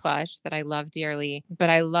Bright plush that I loved dearly, but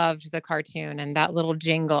I loved the cartoon and that little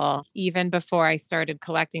jingle. Even before I started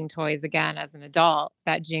collecting toys again as an adult,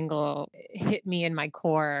 that jingle hit me in my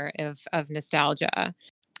core of nostalgia.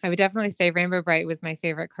 I would definitely say Rainbow Bright was my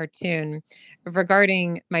favorite cartoon.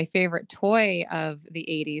 Regarding my favorite toy of the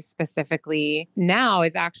 80s specifically, now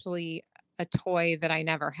is actually a toy that I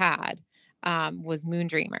never had, was Moon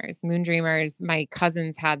Dreamers. Moon Dreamers, my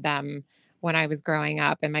cousins had them when I was growing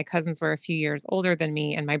up, and my cousins were a few years older than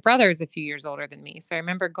me, and my brother is a few years older than me. So I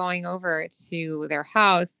remember going over to their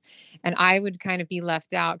house, and I would kind of be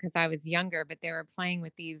left out because I was younger, but they were playing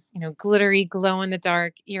with these, glittery, glow in the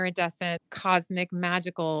dark, iridescent, cosmic,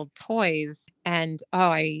 magical toys. And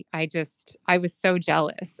I was so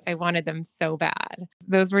jealous. I wanted them so bad.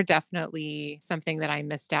 Those were definitely something that I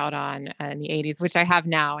missed out on in the 80s, which I have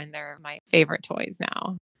now, and they're my favorite toys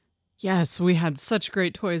now. Yes, we had such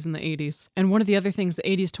great toys in the 80s. And one of the other things the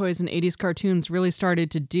 80s toys and 80s cartoons really started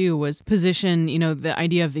to do was position, the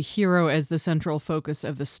idea of the hero as the central focus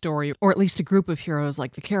of the story, or at least a group of heroes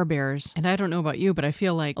like the Care Bears. And I don't know about you, but I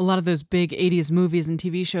feel like a lot of those big 80s movies and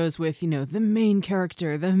TV shows with, the main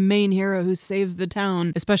character, the main hero who saves the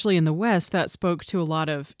town, especially in the West, that spoke to a lot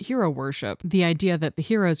of hero worship. The idea that the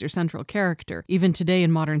hero is your central character. Even today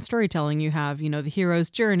in modern storytelling, you have, the hero's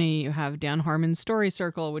journey, you have Dan Harmon's Story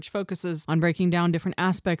Circle, which focuses on breaking down different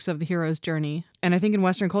aspects of the hero's journey. And I think in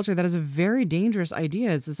Western culture, that is a very dangerous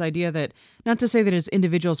idea. It's this idea that, not to say that as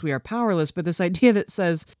individuals we are powerless, but this idea that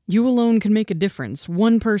says you alone can make a difference.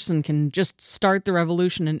 One person can just start the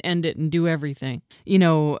revolution and end it and do everything.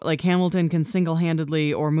 Like Hamilton can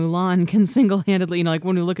single-handedly, or Mulan can single-handedly, like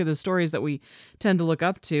when we look at the stories that we tend to look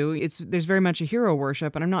up to, there's very much a hero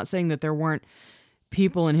worship. And I'm not saying that there weren't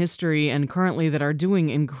people in history and currently that are doing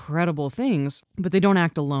incredible things, but they don't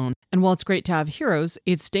act alone. And while it's great to have heroes,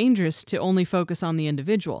 it's dangerous to only focus on the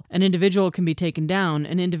individual. An individual can be taken down,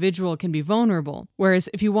 an individual can be vulnerable. Whereas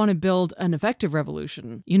if you want to build an effective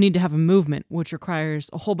revolution, you need to have a movement, which requires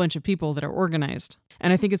a whole bunch of people that are organized.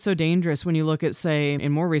 And I think it's so dangerous when you look at, say,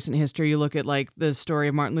 in more recent history, you look at like the story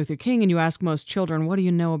of Martin Luther King and you ask most children, what do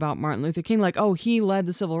you know about Martin Luther King? Like, oh, he led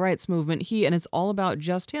the civil rights movement, and it's all about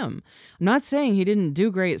just him. I'm not saying he didn't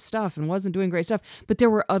do great stuff and wasn't doing great stuff, but there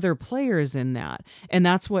were other players in that. And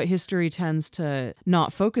that's what history tends to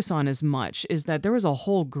not focus on as much, is that there was a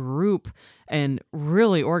whole group and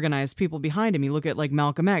really organized people behind him. You look at like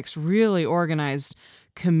Malcolm X, really organized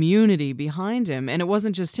community behind him. And it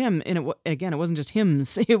wasn't just him. And it wasn't just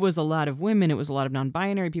hymns. It was a lot of women. It was a lot of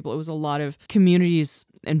non-binary people. It was a lot of communities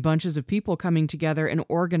and bunches of people coming together and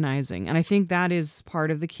organizing. And I think that is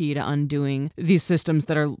part of the key to undoing these systems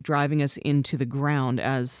that are driving us into the ground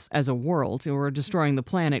as a world. We're destroying the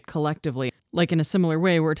planet collectively. Like in a similar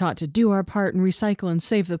way, we're taught to do our part and recycle and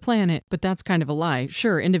save the planet, but that's kind of a lie.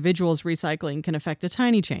 Sure, individuals recycling can affect a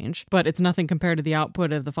tiny change, but it's nothing compared to the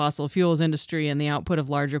output of the fossil fuels industry and the output of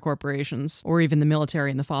larger corporations, or even the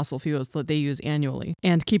military and the fossil fuels that they use annually.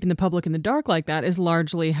 And keeping the public in the dark like that is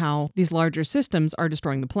largely how these larger systems are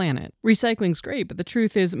destroying the planet. Recycling's great, but the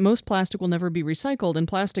truth is most plastic will never be recycled, and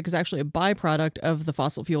plastic is actually a byproduct of the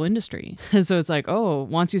fossil fuel industry. So it's like,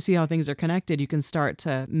 once you see how things are connected, you can start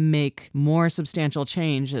to make more substantial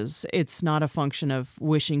changes. It's not a function of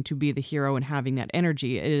wishing to be the hero and having that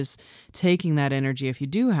energy. It is taking that energy, if you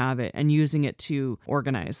do have it, and using it to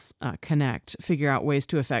organize, connect, figure out ways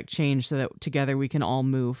to affect change so that together we can all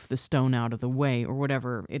move the stone out of the way, or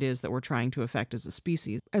whatever it is that we're trying to affect as a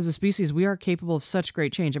species. As a species, we are capable of such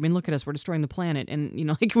great change. I mean, look at us. We're destroying the planet and,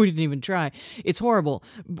 like we didn't even try. It's horrible.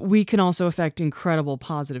 We can also affect incredible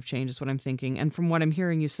positive change is what I'm thinking. And from what I'm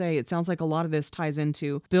hearing you say, it sounds like a lot of this ties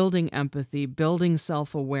into building empathy, building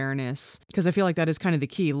self-awareness, because I feel like that is kind of the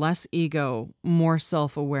key. Less ego, more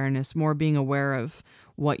self-awareness, more being aware of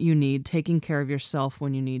what you need, taking care of yourself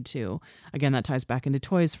when you need to. Again, that ties back into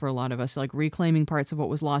toys for a lot of us, like reclaiming parts of what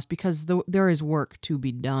was lost, because there is work to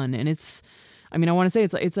be done. And I want to say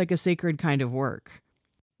it's like a sacred kind of work.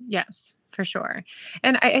 Yes, for sure.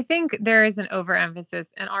 And I think there is an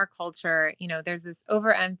overemphasis in our culture. There's this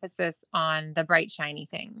overemphasis on the bright, shiny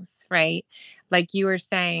things, right? Like you were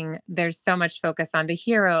saying, there's so much focus on the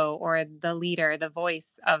hero or the leader, the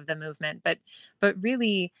voice of the movement. But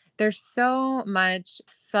really, There's so much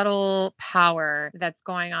subtle power that's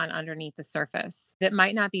going on underneath the surface that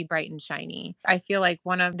might not be bright and shiny. I feel like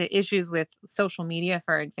one of the issues with social media,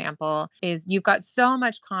 for example, is you've got so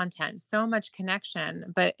much content, so much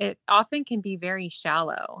connection, but it often can be very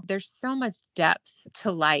shallow. There's so much depth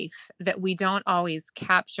to life that we don't always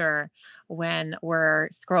capture when we're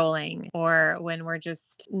scrolling or when we're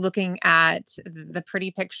just looking at the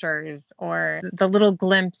pretty pictures or the little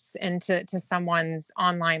glimpse into someone's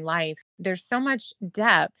online life. There's so much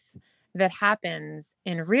depth that happens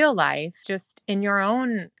in real life, just in your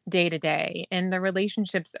own day to day, in the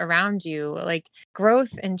relationships around you. Like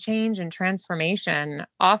growth and change and transformation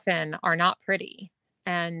often are not pretty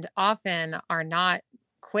and often are not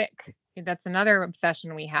quick. That's another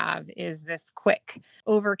obsession we have is this quick,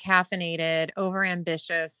 over caffeinated, over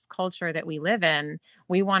ambitious culture that we live in.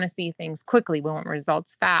 We want to see things quickly. We want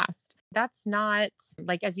results fast. That's not,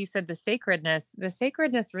 like, as you said, the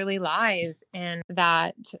sacredness really lies in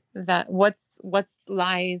that what's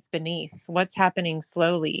lies beneath, what's happening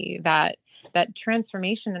slowly, that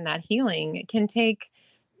transformation and that healing can take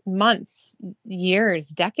months, years,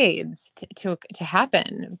 decades to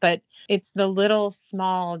happen. But it's the little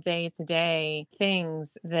small day to day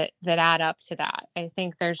things that add up to that. I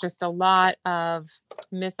think there's just a lot of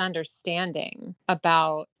misunderstanding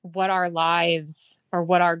about what our lives or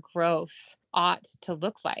what our growth ought to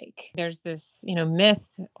look like. There's this,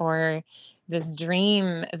 myth or this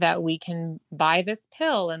dream that we can buy this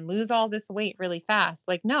pill and lose all this weight really fast.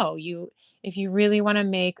 Like, no, if you really want to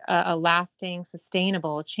make a lasting,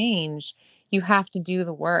 sustainable change, you have to do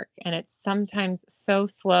the work. And it's sometimes so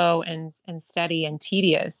slow and steady and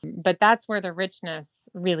tedious, but that's where the richness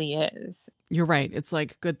really is. You're right. It's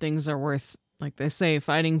like good things are worth, like they say,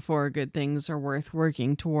 fighting for good things are worth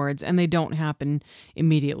working towards, and they don't happen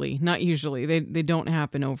immediately. Not usually. They don't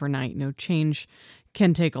happen overnight. No, change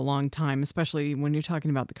can take a long time, especially when you're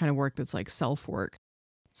talking about the kind of work that's like self-work.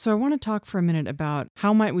 So I want to talk for a minute about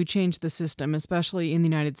how might we change the system, especially in the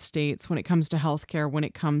United States, when it comes to healthcare, when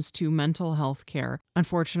it comes to mental health care.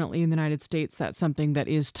 Unfortunately, in the United States, that's something that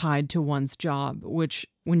is tied to one's job, which,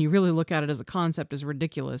 when you really look at it as a concept, is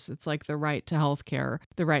ridiculous. It's like the right to healthcare,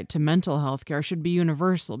 the right to mental health care should be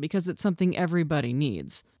universal because it's something everybody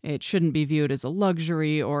needs. It shouldn't be viewed as a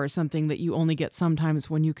luxury or something that you only get sometimes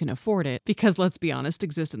when you can afford it. Because let's be honest,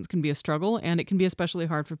 existence can be a struggle, and it can be especially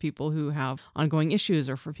hard for people who have ongoing issues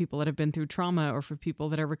or for people that have been through trauma or for people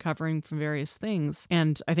that are recovering from various things.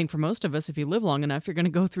 And I think for most of us, if you live long enough, you're going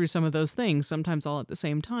to go through some of those things, sometimes all at the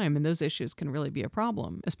same time, and those issues can really be a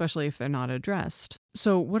problem, especially if they're not addressed.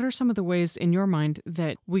 So what are some of the ways in your mind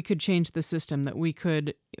that we could change the system, that we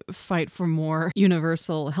could fight for more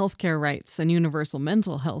universal healthcare rights and universal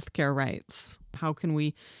mental health care rights? How can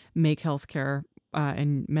we make healthcare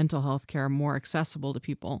and mental health care more accessible to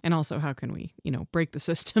people? And also, how can we, break the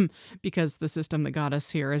system because the system that got us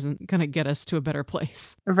here isn't going to get us to a better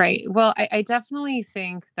place? Right. Well, I definitely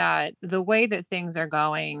think that the way that things are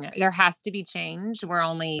going, there has to be change. We're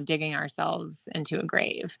only digging ourselves into a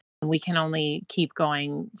grave. We can only keep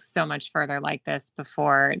going so much further like this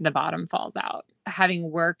before the bottom falls out.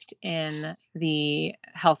 Having worked in the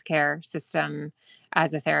healthcare system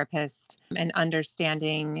as a therapist and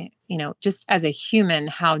understanding, just as a human,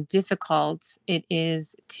 how difficult it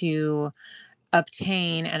is to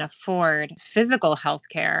obtain and afford physical health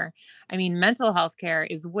care. I mean, mental health care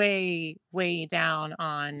is way, way down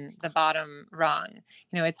on the bottom rung.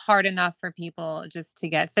 It's hard enough for people just to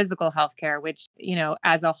get physical health care, which,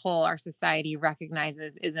 as a whole, our society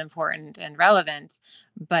recognizes is important and relevant.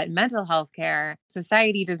 But mental health care,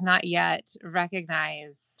 society does not yet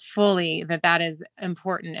recognize fully that is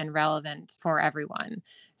important and relevant for everyone.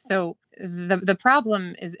 So the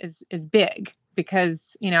problem is big.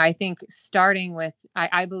 Because, I think starting with,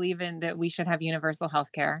 I believe in that we should have universal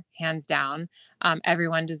healthcare, hands down.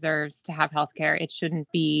 Everyone deserves to have healthcare. It shouldn't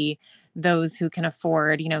be those who can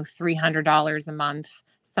afford, $300 a month.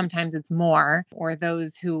 Sometimes it's more, or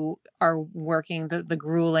those who are working the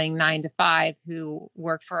grueling 9 to 5, who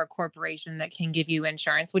work for a corporation that can give you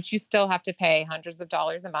insurance, which you still have to pay hundreds of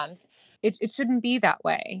dollars a month. It shouldn't be that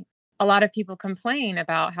way. A lot of people complain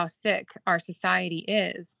about how sick our society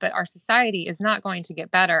is, but our society is not going to get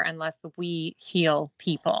better unless we heal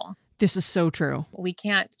people. This is so true. We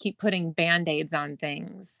can't keep putting Band-Aids on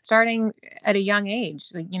things. Starting at a young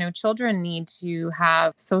age, children need to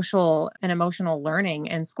have social and emotional learning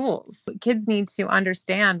in schools. Kids need to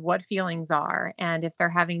understand what feelings are, and if they're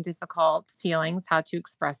having difficult feelings, how to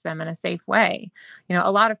express them in a safe way.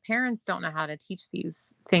 A lot of parents don't know how to teach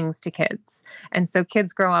these things to kids. And so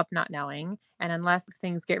kids grow up not knowing. And unless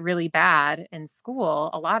things get really bad in school,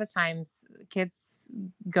 a lot of times kids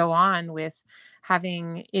go on with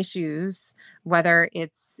having issues, whether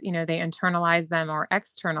it's, they internalize them or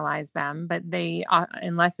externalize them, but they,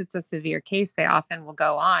 unless it's a severe case, they often will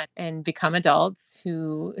go on and become adults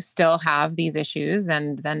who still have these issues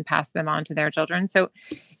and then pass them on to their children. So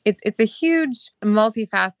it's a huge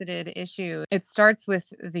multifaceted issue. It starts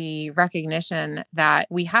with the recognition that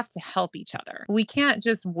we have to help each other. We can't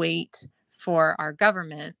just wait for our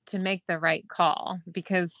government to make the right call,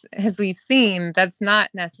 because as we've seen, that's not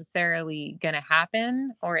necessarily going to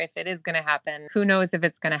happen. Or if it is going to happen, who knows if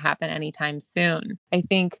it's going to happen anytime soon. I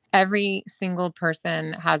think every single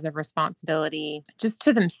person has a responsibility just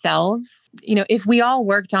to themselves. If we all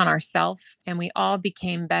worked on ourselves and we all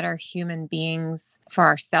became better human beings for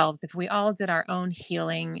ourselves, if we all did our own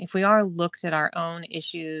healing, if we all looked at our own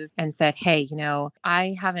issues and said, hey,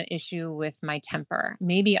 I have an issue with my temper.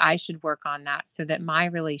 Maybe I should work on that so that my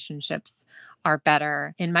relationships are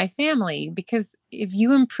better in my family. Because if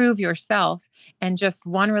you improve yourself and just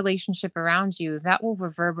one relationship around you, that will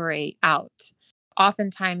reverberate out.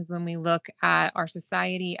 Oftentimes when we look at our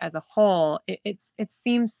society as a whole, it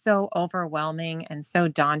seems so overwhelming and so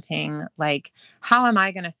daunting. Like, how am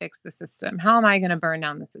I going to fix the system? How am I going to burn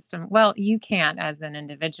down the system? Well, you can't as an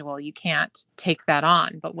individual. You can't take that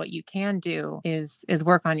on. But what you can do is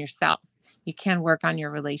work on yourself. You can work on your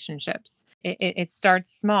relationships. It starts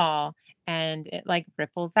small and it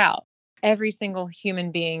ripples out. Every single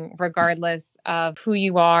human being, regardless of who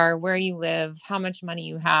you are, where you live, how much money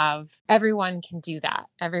you have, everyone can do that.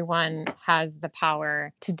 Everyone has the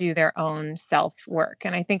power to do their own self-work.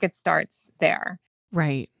 And I think it starts there.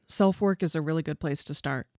 Right. Self-work is a really good place to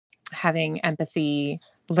start. Having empathy,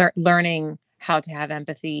 learning how to have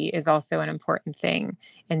empathy is also an important thing,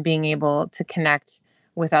 and being able to connect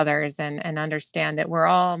with others and understand that we're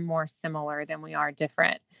all more similar than we are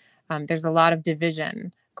different. There's a lot of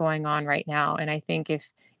division going on right now. And I think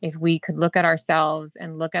if we could look at ourselves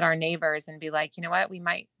and look at our neighbors and be like, you know what, we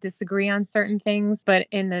might disagree on certain things, but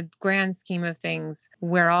in the grand scheme of things,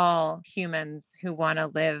 we're all humans who want to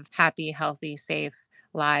live happy, healthy, safe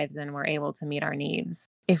lives, and we're able to meet our needs.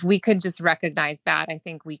 If we could just recognize that, I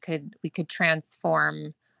think we could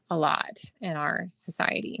transform a lot in our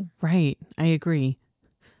society. Right. I agree.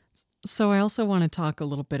 So I also want to talk a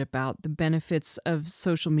little bit about the benefits of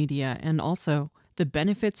social media, and also the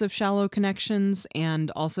benefits of shallow connections,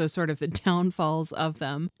 and also sort of the downfalls of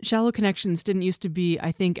them. Shallow connections didn't used to be,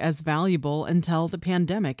 I think, as valuable until the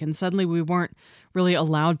pandemic, and suddenly we weren't really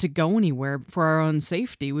allowed to go anywhere for our own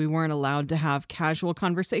safety. We weren't allowed to have casual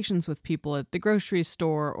conversations with people at the grocery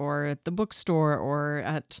store or at the bookstore or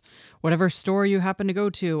at whatever store you happen to go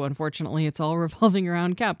to. Unfortunately, it's all revolving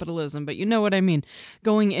around capitalism, but you know what I mean.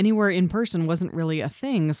 Going anywhere in person wasn't really a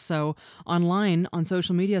thing, so online, on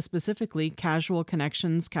social media specifically, casual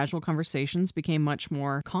connections, casual conversations became much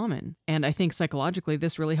more common. And I think psychologically,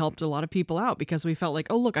 this really helped a lot of people out, because we felt like,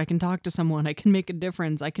 oh, look, I can talk to someone, I can make a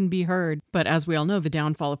difference, I can be heard. But as we all know, the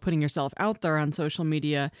downfall of putting yourself out there on social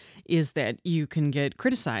media is that you can get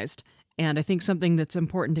criticized. And I think something that's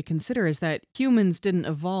important to consider is that humans didn't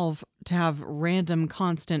evolve to have random,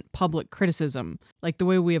 constant public criticism. Like, the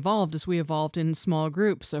way we evolved is we evolved in small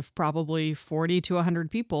groups of probably 40 to 100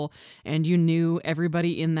 people, and you knew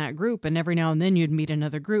everybody in that group, and every now and then you'd meet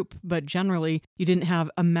another group, but generally you didn't have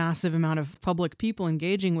a massive amount of public people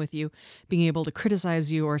engaging with you, being able to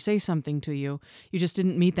criticize you or say something to you. You just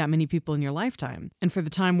didn't meet that many people in your lifetime. And for the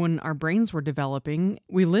time when our brains were developing,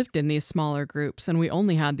 we lived in these smaller groups, and we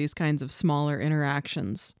only had these kinds of smaller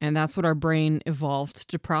interactions. And that's what our brain evolved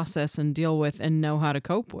to process and deal with and know how to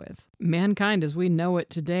cope with. Mankind as we know it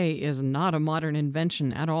today is not a modern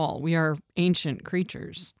invention at all. We are ancient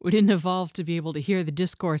creatures. We didn't evolve to be able to hear the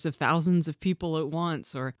discourse of thousands of people at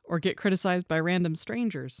once or get criticized by random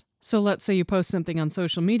strangers. So let's say you post something on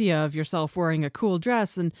social media of yourself wearing a cool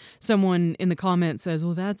dress, and someone in the comments says,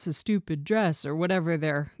 well, that's a stupid dress, or whatever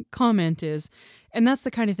their comment is. And that's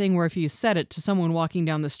the kind of thing where if you said it to someone walking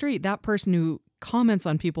down the street, that person who comments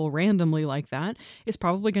on people randomly like that is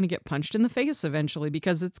probably going to get punched in the face eventually,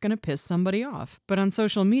 because it's going to piss somebody off. But on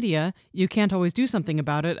social media, you can't always do something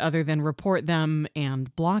about it other than report them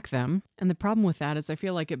and block them. And the problem with that is I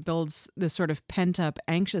feel like it builds this sort of pent-up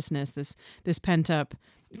anxiousness, this pent-up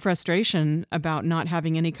frustration about not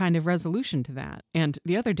having any kind of resolution to that. And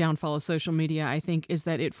the other downfall of social media, I think, is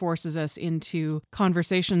that it forces us into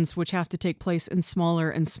conversations which have to take place in smaller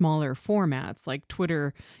and smaller formats, like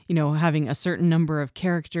Twitter, having a certain number of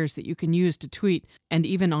characters that you can use to tweet. And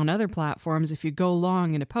even on other platforms, if you go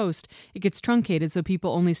long in a post, it gets truncated so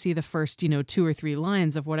people only see the first, 2 or 3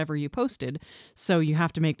 lines of whatever you posted. So you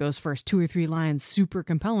have to make those first 2 or 3 lines super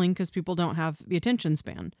compelling because people don't have the attention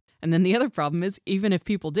span. And then the other problem is, even if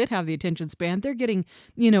people did have the attention span, they're getting,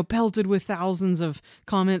 pelted with thousands of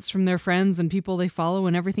comments from their friends and people they follow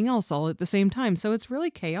and everything else all at the same time. So it's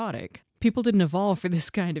really chaotic. People didn't evolve for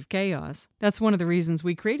this kind of chaos. That's one of the reasons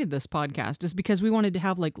we created this podcast, is because we wanted to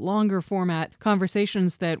have longer format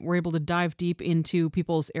conversations that were able to dive deep into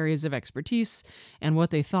people's areas of expertise and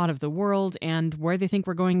what they thought of the world and where they think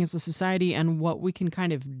we're going as a society and what we can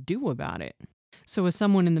kind of do about it. So as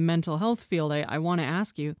someone in the mental health field, I want to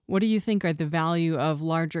ask you, what do you think are the value of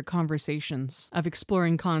larger conversations, of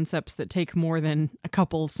exploring concepts that take more than a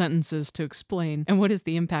couple sentences to explain? And what is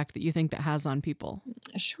the impact that you think that has on people?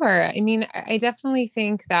 Sure. I mean, I definitely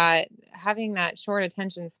think that having that short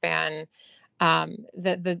attention span,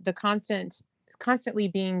 the constantly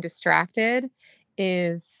being distracted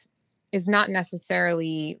is not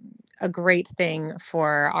necessarily a great thing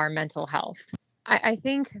for our mental health. I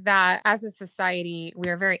think that as a society, we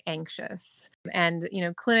are very anxious. And,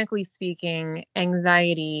 clinically speaking,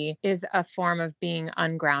 anxiety is a form of being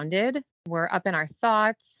ungrounded. We're up in our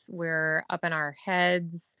thoughts. We're up in our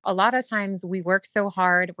heads. A lot of times we work so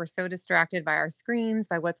hard. We're so distracted by our screens,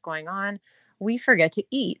 by what's going on. We forget to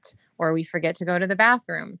eat, or we forget to go to the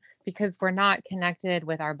bathroom because we're not connected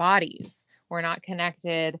with our bodies. We're not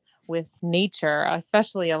connected with nature,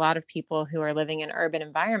 especially a lot of people who are living in urban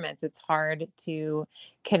environments. It's hard to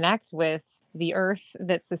connect with the earth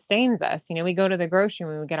that sustains us. We go to the grocery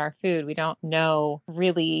when we get our food. We don't know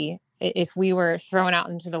really, if we were thrown out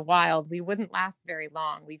into the wild, we wouldn't last very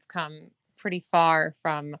long. We've come pretty far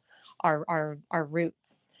from our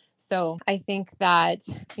roots. So I think that,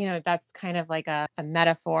 that's kind of like a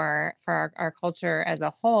metaphor for our culture as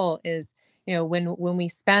a whole is, when we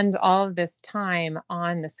spend all of this time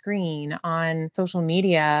on the screen, on social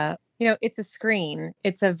media, it's a screen,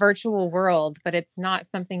 it's a virtual world, but it's not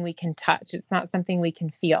something we can touch. It's not something we can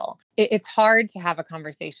feel. It's hard to have a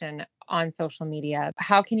conversation on social media.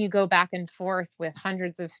 How can you go back and forth with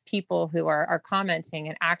hundreds of people who are commenting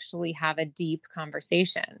and actually have a deep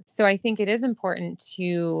conversation? So I think it is important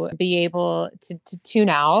to be able to tune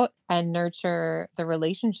out and nurture the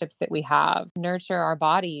relationships that we have, nurture our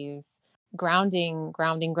bodies. Grounding.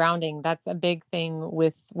 That's a big thing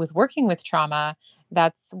with working with trauma.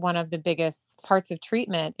 That's one of the biggest parts of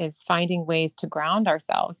treatment, is finding ways to ground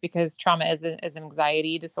ourselves, because trauma is an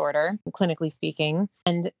anxiety disorder, clinically speaking.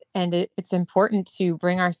 And it's important to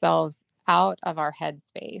bring ourselves out of our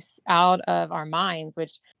headspace, out of our minds,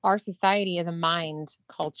 which our society is a mind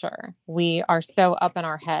culture. We are so up in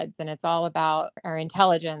our heads, and it's all about our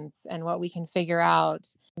intelligence and what we can figure out,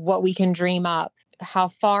 what we can dream up, how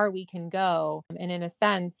far we can go. And in a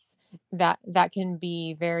sense, that can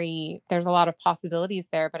be there's a lot of possibilities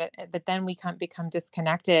there, but then we can become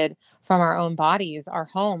disconnected from our own bodies, our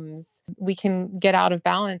homes. We can get out of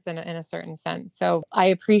balance in a certain sense. So I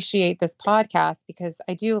appreciate this podcast because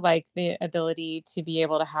I do like the ability to be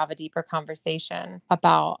able to have a deeper conversation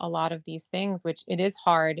about a lot of these things, which it is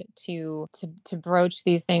hard to broach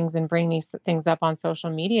these things and bring these things up on social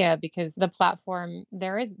media, because the platform,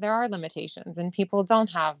 there are limitations, and people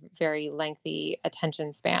don't have very lengthy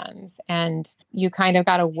attention spans. And you kind of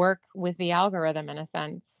got to work with the algorithm in a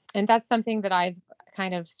sense. And that's something that I've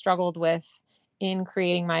kind of struggled with in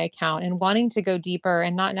creating my account and wanting to go deeper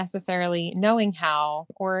and not necessarily knowing how,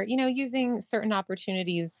 or, using certain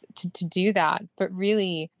opportunities to do that. But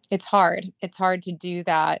really, it's hard. It's hard to do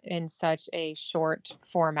that in such a short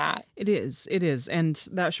format. It is. And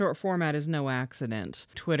that short format is no accident.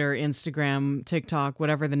 Twitter, Instagram, TikTok,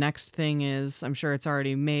 whatever the next thing is, I'm sure it's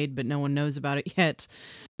already made, but no one knows about it yet.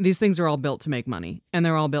 These things are all built to make money, and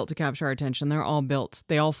they're all built to capture our attention. They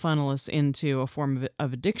all funnel us into a form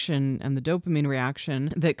of addiction, and the dopamine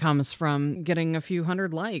reaction that comes from getting a few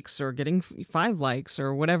hundred likes or getting 5 likes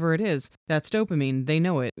or whatever it is. That's dopamine. They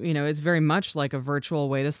know it. It's very much like a virtual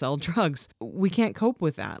way to sell drugs. We can't cope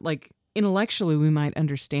with that. Intellectually, we might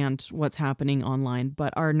understand what's happening online,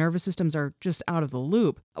 but our nervous systems are just out of the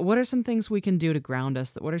loop. What are some things we can do to ground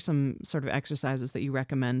us? What are some sort of exercises that you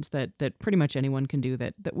recommend that pretty much anyone can do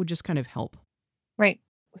that would just kind of help? Right.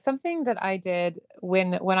 Something that I did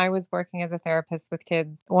when I was working as a therapist with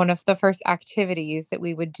kids, one of the first activities that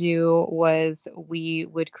we would do was we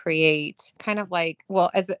would create kind of like, well,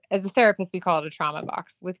 as a therapist, we call it a trauma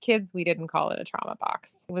box. With kids, we didn't call it a trauma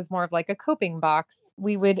box. It was more of like a coping box.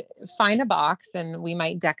 We would find a box and we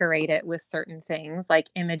might decorate it with certain things like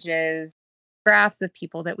images, graphs of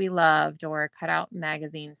people that we loved or cut out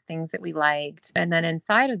magazines, things that we liked. And then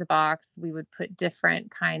inside of the box, we would put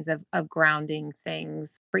different kinds of grounding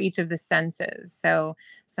things for each of the senses. So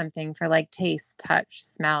something for like taste, touch,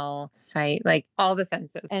 smell, sight, like all the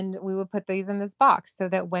senses. And we would put these in this box so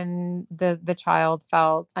that when the child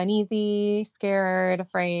felt uneasy, scared,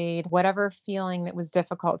 afraid, whatever feeling that was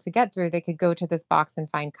difficult to get through, they could go to this box and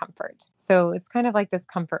find comfort. So it's kind of like this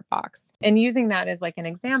comfort box. And using that as like an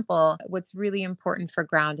example, what's really important for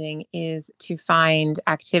grounding is to find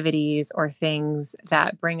activities or things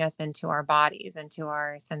that bring us into our bodies, into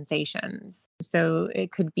our sensations. So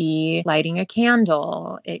it could be lighting a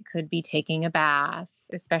candle. It could be taking a bath,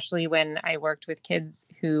 especially when I worked with kids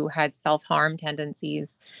who had self-harm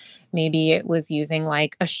tendencies. Maybe it was using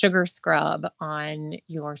like a sugar scrub on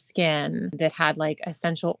your skin that had like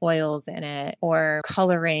essential oils in it, or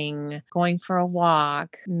coloring, going for a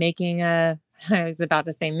walk, making I was about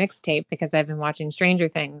to say mixtape because I've been watching Stranger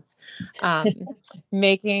Things. Um,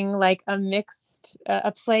 Making like a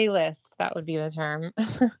playlist, that would be the term.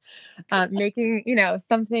 Making,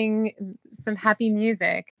 some happy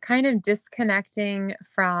music, kind of disconnecting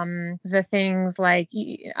from the things like,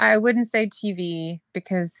 I wouldn't say TV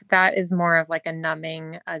because that is more of like a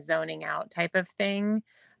numbing, a zoning out type of thing.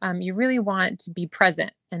 You really want to be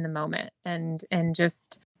present in the moment and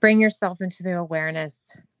just bring yourself into the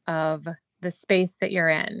awareness of the space that you're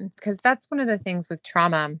in. Because that's one of the things with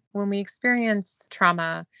trauma. When we experience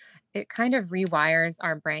trauma, it kind of rewires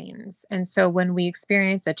our brains. And so when we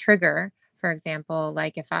experience a trigger, for example,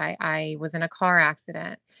 like if I was in a car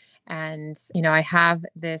accident and, I have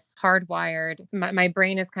this hardwired, my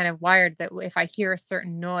brain is kind of wired that if I hear a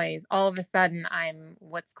certain noise, all of a sudden I'm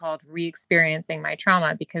what's called re-experiencing my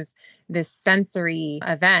trauma because this sensory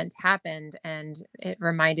event happened and it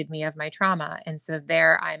reminded me of my trauma. And so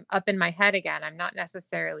there I'm up in my head again. I'm not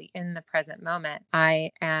necessarily in the present moment.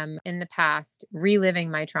 I am in the past reliving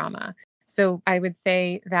my trauma. So I would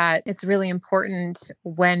say that it's really important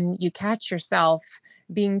when you catch yourself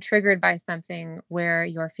being triggered by something where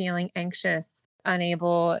you're feeling anxious,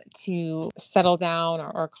 unable to settle down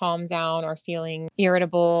or calm down, or feeling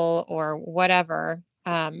irritable or whatever.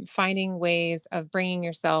 Finding ways of bringing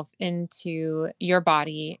yourself into your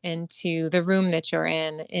body, into the room that you're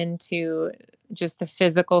in, into just the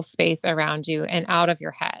physical space around you and out of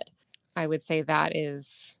your head. I would say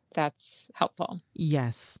that's helpful.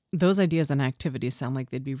 Yes, those ideas and activities sound like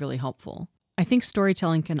they'd be really helpful. I think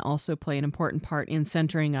storytelling can also play an important part in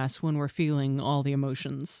centering us when we're feeling all the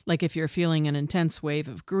emotions. Like if you're feeling an intense wave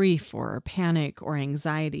of grief or panic or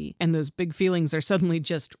anxiety, and those big feelings are suddenly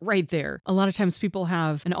just right there. A lot of times people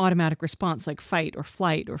have an automatic response like fight or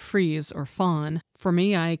flight or freeze or fawn. For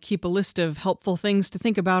me, I keep a list of helpful things to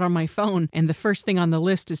think about on my phone, and the first thing on the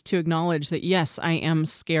list is to acknowledge that yes, I am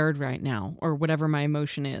scared right now, or whatever my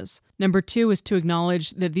emotion is. Number 2 is to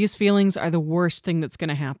acknowledge that these feelings are the worst thing that's going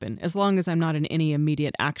to happen, as long as I'm not in any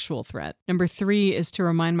immediate actual threat. Number 3 is to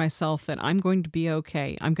remind myself that I'm going to be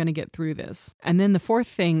okay. I'm going to get through this. And then the 4th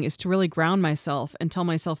thing is to really ground myself and tell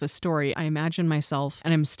myself a story. I imagine myself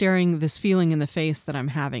and I'm staring this feeling in the face that I'm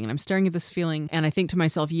having. And I'm staring at this feeling and I think to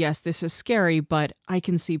myself, yes, this is scary, but I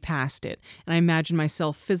can see past it. And I imagine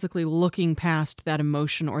myself physically looking past that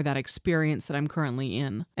emotion or that experience that I'm currently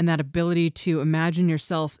in. And that ability to imagine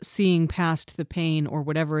yourself seeing past the pain or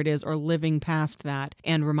whatever it is, or living past that,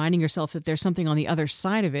 and reminding yourself that there's something on the other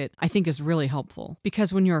side of it, I think is really helpful.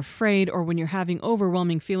 Because when you're afraid or when you're having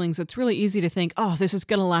overwhelming feelings, it's really easy to think, oh, this is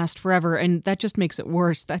going to last forever. And that just makes it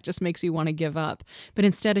worse. That just makes you want to give up. But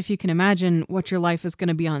instead, if you can imagine what your life is going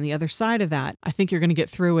to be on the other side of that, I think you're going to get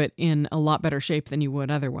through it in a lot better shape than you would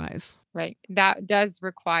otherwise. Right. That does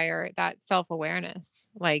require that self-awareness,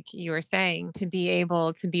 like you were saying, to be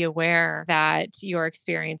able to be aware that you're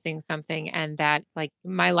experiencing something and that, like,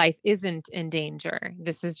 my life isn't in danger.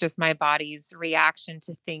 This is just my body's reaction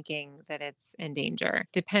to thinking that it's in danger.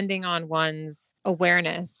 Depending on one's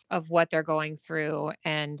awareness of what they're going through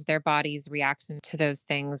and their body's reaction to those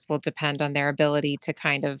things will depend on their ability to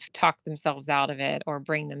kind of talk themselves out of it or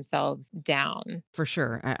bring themselves down. For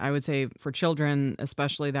sure. I would say for children, children,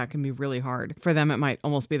 especially, that can be really hard. For them, it might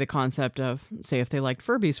almost be the concept of, say, if they liked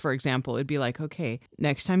Furbies, for example, it'd be like, okay,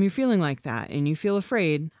 next time you're feeling like that and you feel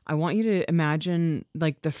afraid, I want you to imagine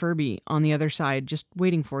like the Furby on the other side just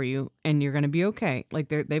waiting for you, and you're going to be okay. Like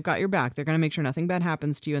they've got your back. They're going to make sure nothing bad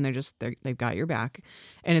happens to you, and they've got your back.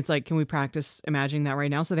 And it's like, can we practice imagining that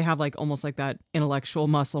right now? So they have like almost like that intellectual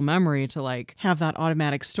muscle memory to like have that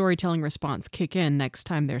automatic storytelling response kick in next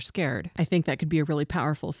time they're scared. I think that could be a really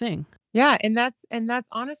powerful thing. Yeah, and that's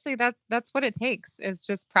honestly that's what it takes is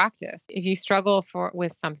just practice. If you struggle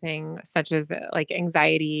with something such as like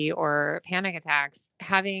anxiety or panic attacks,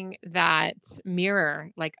 having that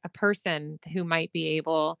mirror, like a person who might be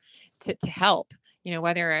able to help,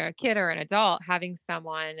 whether a kid or an adult, having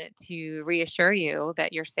someone to reassure you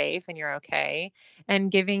that you're safe and you're okay,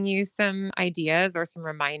 and giving you some ideas or some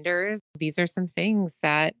reminders. These are some things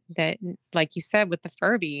that, like you said, with the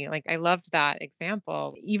Furby, like I loved that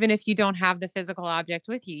example. Even if you don't have the physical object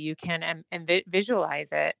with you, you can visualize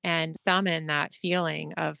it and summon that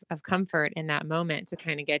feeling of comfort in that moment to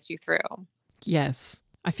kind of get you through. Yes.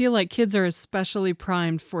 I feel like kids are especially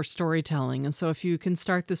primed for storytelling, and so if you can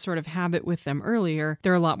start this sort of habit with them earlier,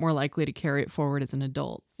 they're a lot more likely to carry it forward as an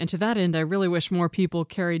adult. And to that end, I really wish more people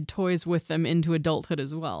carried toys with them into adulthood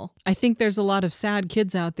as well. I think there's a lot of sad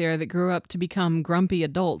kids out there that grew up to become grumpy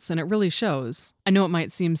adults, and it really shows. I know it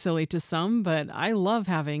might seem silly to some, but I love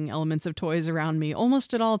having elements of toys around me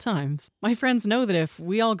almost at all times. My friends know that if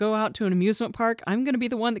we all go out to an amusement park, I'm going to be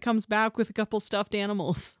the one that comes back with a couple stuffed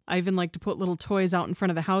animals. I even like to put little toys out in front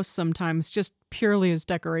of the house sometimes, just purely as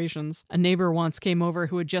decorations. A neighbor once came over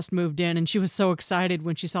who had just moved in, and she was so excited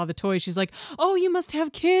when she saw the toys. She's like, "Oh, you must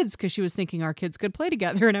have kids," because she was thinking our kids could play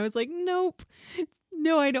together. And I was like, nope.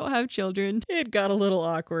 No, I don't have children. It got a little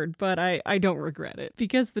awkward, but I don't regret it,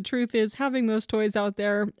 because the truth is, having those toys out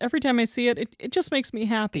there, every time I see it, it just makes me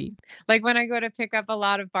happy. Like when I go to pick up a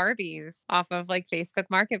lot of Barbies off of like Facebook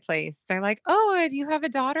Marketplace, they're like, "Oh, do you have a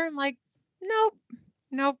daughter?" I'm like,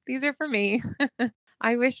 nope, these are for me.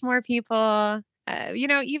 I wish more people,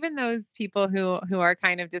 even those people who are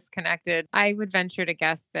kind of disconnected, I would venture to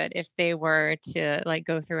guess that if they were to like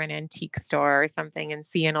go through an antique store or something and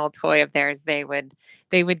see an old toy of theirs, they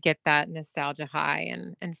would get that nostalgia high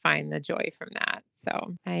and find the joy from that.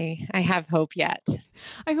 So I have hope yet.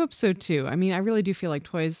 I hope so too. I mean, I really do feel like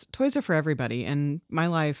toys are for everybody. And my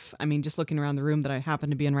life, I mean, just looking around the room that I happen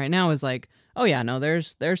to be in right now is like, oh yeah, no,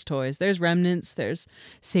 there's toys, there's remnants, there's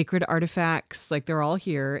sacred artifacts, like they're all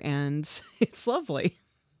here, and it's lovely.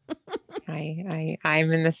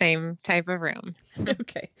 I'm in the same type of room.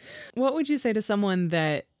 Okay. What would you say to someone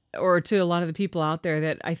that, or to a lot of the people out there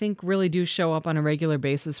that I think really do show up on a regular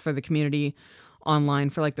basis for the community online,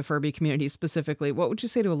 for like the Furby community specifically? What would you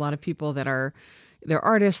say to a lot of people that they're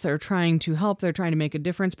artists, they're trying to help, they're trying to make a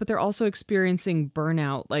difference, but they're also experiencing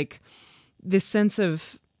burnout, like this sense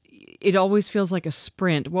of, it always feels like a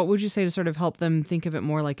sprint. What would you say to sort of help them think of it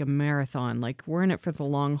more like a marathon? Like, we're in it for the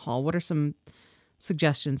long haul. What are some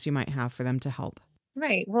suggestions you might have for them to help?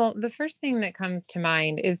 Right. Well, the first thing that comes to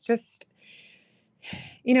mind is just,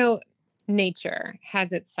 nature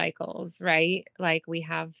has its cycles, right? Like we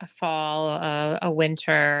have a fall, a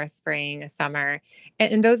winter, a spring, a summer,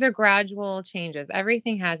 and those are gradual changes.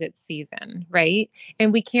 Everything has its season, right?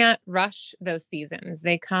 And we can't rush those seasons.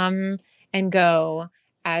 They come and go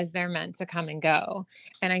as they're meant to come and go.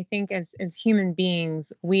 And I think as human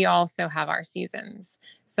beings, we also have our seasons.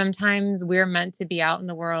 Sometimes we're meant to be out in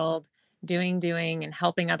the world doing and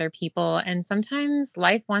helping other people. And sometimes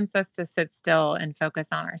life wants us to sit still and focus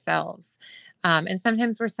on ourselves. And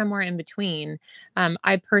sometimes we're somewhere in between.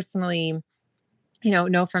 I personally,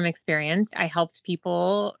 know from experience, I helped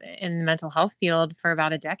people in the mental health field for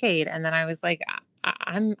about a decade. And then I was like,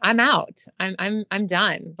 I'm out. I'm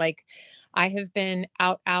done. Like I have been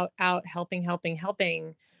out,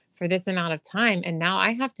 helping for this amount of time. And now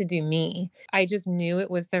I have to do me. I just knew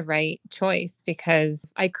it was the right choice because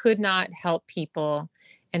I could not help people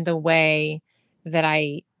in the way that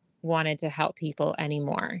I wanted to help people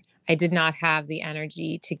anymore. I did not have the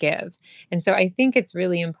energy to give. And so I think it's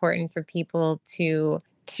really important for people to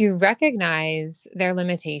recognize their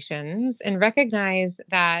limitations and recognize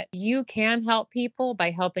that you can help people by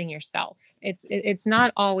helping yourself. It's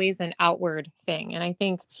not always an outward thing. And I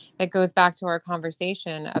think that goes back to our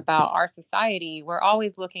conversation about our society. We're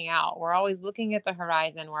always looking out. We're always looking at the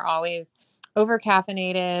horizon. We're always over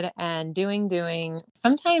caffeinated and doing.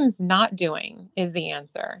 Sometimes not doing is the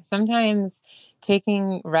answer. Sometimes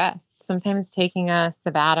taking rest, sometimes taking a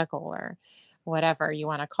sabbatical or whatever you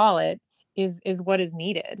want to call it is what is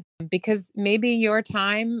needed, because maybe your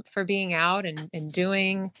time for being out and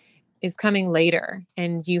doing is coming later,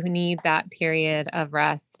 and you need that period of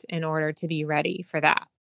rest in order to be ready for that.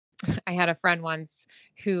 I had a friend once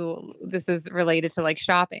who, this is related to like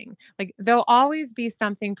shopping. Like there'll always be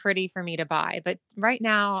something pretty for me to buy, but right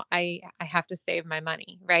now I have to save my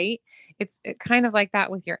money, right? It's kind of like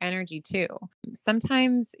that with your energy too.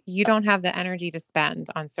 Sometimes you don't have the energy to spend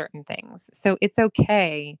on certain things. So it's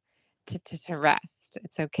okay to rest.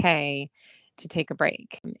 It's okay to take a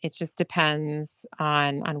break. It just depends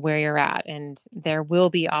on where you're at, and there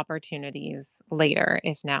will be opportunities later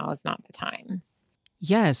if now is not the time.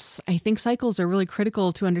 Yes, I think cycles are really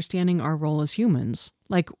critical to understanding our role as humans.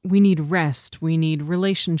 Like, we need rest, we need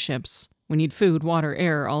relationships, we need food, water,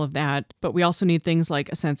 air, all of that. But we also need things like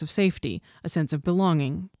a sense of safety, a sense of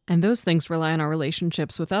belonging. And those things rely on our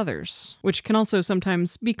relationships with others, which can also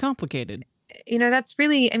sometimes be complicated. That's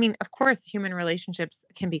really, I mean, of course, human relationships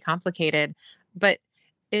can be complicated, but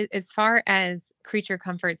as far as creature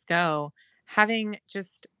comforts go, having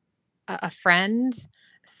just a friend,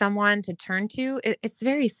 someone to turn to, it's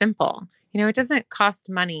very simple. It doesn't cost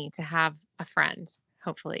money to have a friend,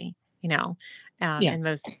 hopefully, Yeah. in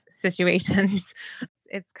most situations.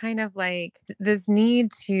 It's kind of like this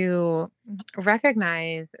need to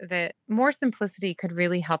recognize that more simplicity could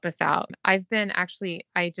really help us out. I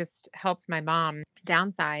just helped my mom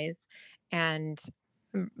downsize and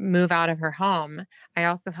move out of her home. I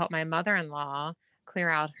also helped my mother-in-law clear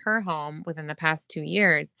out her home within the past 2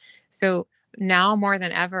 years. So now more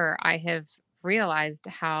than ever, I have realized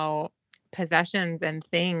how possessions and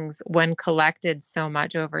things, when collected so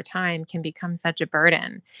much over time, can become such a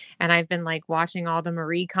burden. And I've been like watching all the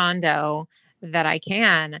Marie Kondo that I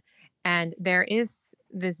can. And there is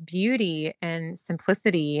this beauty and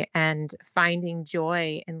simplicity and finding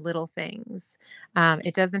joy in little things.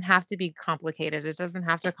 It doesn't have to be complicated. It doesn't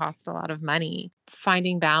have to cost a lot of money.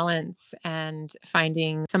 Finding balance and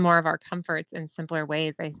finding some more of our comforts in simpler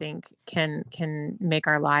ways, I think, can make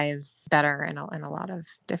our lives better in a lot of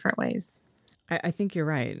different ways. I think you're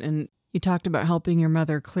right. And you talked about helping your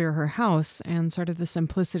mother clear her house and sort of the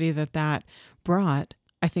simplicity that brought.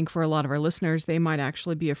 I think for a lot of our listeners, they might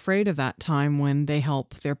actually be afraid of that time when they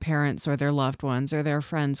help their parents or their loved ones or their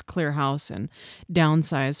friends clear house and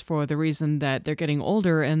downsize for the reason that they're getting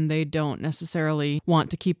older and they don't necessarily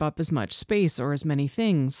want to keep up as much space or as many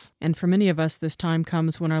things. And for many of us, this time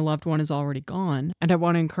comes when our loved one is already gone. And I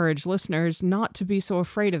want to encourage listeners not to be so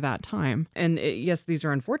afraid of that time. And yes, these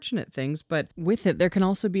are unfortunate things, but with it, there can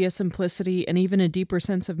also be a simplicity and even a deeper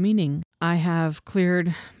sense of meaning. I have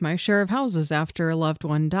cleared my share of houses after a loved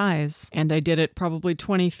one dies, and I did it probably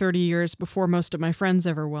 20, 30 years before most of my friends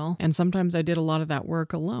ever will, and sometimes I did a lot of that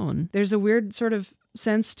work alone. There's a weird sort of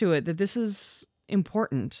sense to it that this is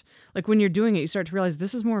important. Like when you're doing it, you start to realize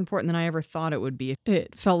this is more important than I ever thought it would be.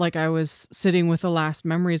 It felt like I was sitting with the last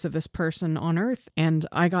memories of this person on earth, and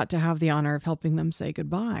I got to have the honor of helping them say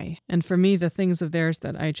goodbye. And for me, the things of theirs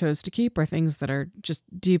that I chose to keep are things that are just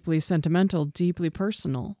deeply sentimental, deeply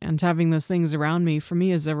personal. And having those things around me, for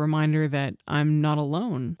me, is a reminder that I'm not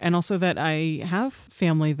alone. And also that I have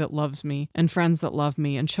family that loves me, and friends that love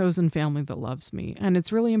me, and chosen family that loves me. And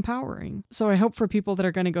it's really empowering. So I hope for people that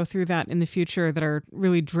are going to go through that in the future, that are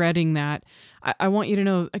really dreading that, I want you to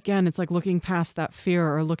know, again, it's like looking past that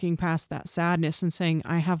fear or looking past that sadness and saying,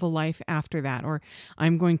 I have a life after that, or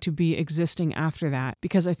I'm going to be existing after that.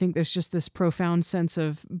 Because I think there's just this profound sense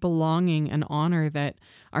of belonging and honor that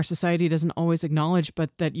our society doesn't always acknowledge,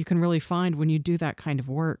 but that you can really find when you do that kind of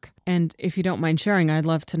work. And if you don't mind sharing, I'd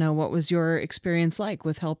love to know, what was your experience like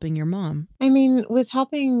with helping your mom? I mean, with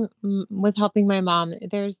helping my mom,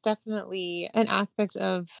 there's definitely an aspect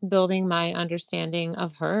of building my understanding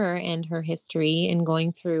of her and her history and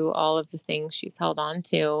going through all of the things she's held on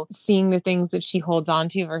to, seeing the things that she holds on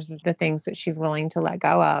to versus the things that she's willing to let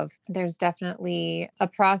go of. There's definitely a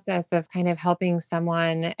process of kind of helping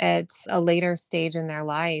someone at a later stage in their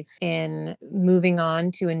life in moving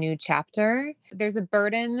on to a new chapter. There's a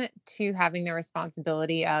burden to having the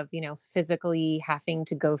responsibility of, physically having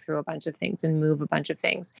to go through a bunch of things and move a bunch of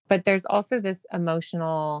things. But there's also this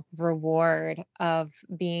emotional reward of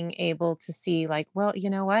being able to see like, well, you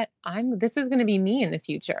know what? This is going to be me in the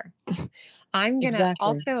future. I'm going to Exactly.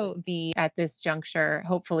 also be at this juncture,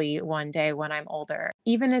 hopefully one day when I'm older.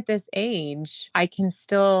 Even at this age, I can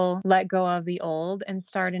still let go of the old and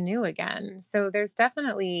start anew again. So there's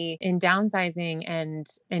definitely in downsizing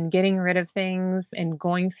and getting rid of things and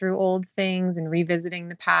going through old things and revisiting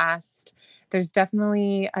the past. There's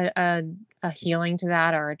definitely a healing to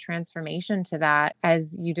that, or a transformation to that,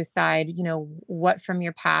 as you decide, what from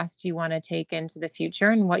your past you want to take into the future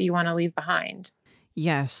and what you want to leave behind.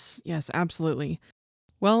 Yes, absolutely.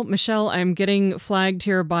 Well, Michelle, I'm getting flagged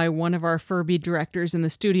here by one of our Furby directors in the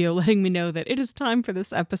studio, letting me know that it is time for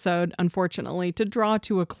this episode, unfortunately, to draw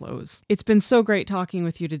to a close. It's been so great talking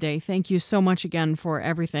with you today. Thank you so much again for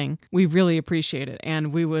everything. We really appreciate it,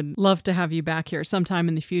 and we would love to have you back here sometime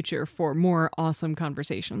in the future for more awesome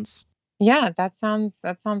conversations. Yeah, that sounds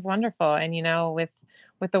wonderful. And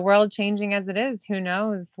with the world changing as it is, who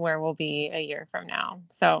knows where we'll be a year from now.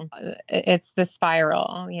 So it's the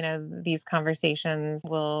spiral. These conversations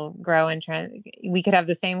will grow and we could have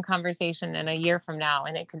the same conversation in a year from now,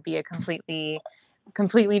 and it could be a completely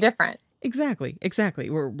different. Exactly.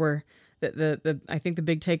 We're I think the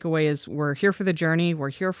big takeaway is we're here for the journey.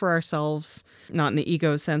 We're here for ourselves, not in the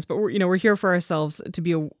ego sense, but we're here for ourselves to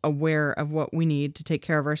be aware of what we need to take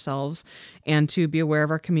care of ourselves and to be aware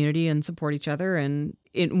of our community and support each other. And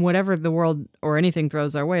in whatever the world or anything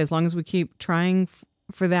throws our way, as long as we keep trying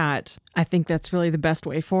for that, I think that's really the best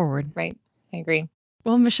way forward. Right. I agree.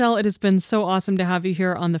 Well, Michelle, it has been so awesome to have you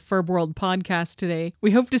here on the Furb World podcast today.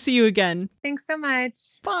 We hope to see you again. Thanks so much.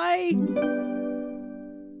 Bye.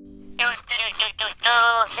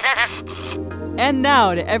 And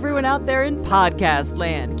now to everyone out there in podcast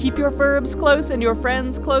land, keep your furbs close and your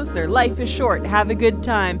friends closer. Life is short. Have a good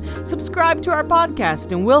time. Subscribe to our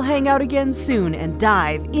podcast and we'll hang out again soon and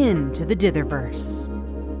dive into the Ditherverse.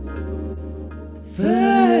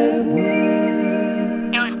 Furb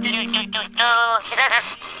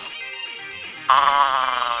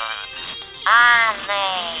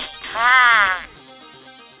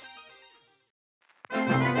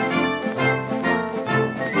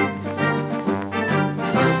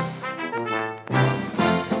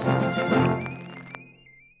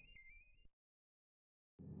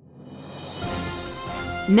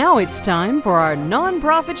Now it's time for our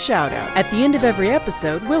nonprofit shoutout. At the end of every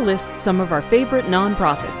episode, we'll list some of our favorite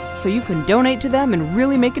nonprofits, so you can donate to them and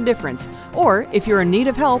really make a difference. Or, if you're in need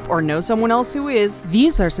of help or know someone else who is,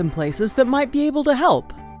 these are some places that might be able to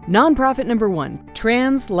help. Nonprofit number 1,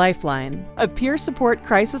 Trans Lifeline, a peer support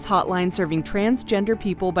crisis hotline serving transgender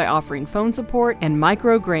people by offering phone support and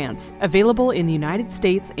micro grants, available in the United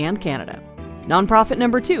States and Canada. Nonprofit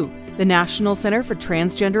number 2, the National Center for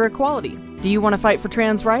Transgender Equality. Do you want to fight for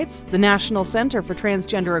trans rights? The National Center for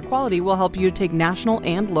Transgender Equality will help you take national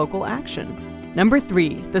and local action. Number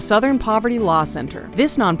 3, the Southern Poverty Law Center.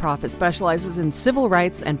 This nonprofit specializes in civil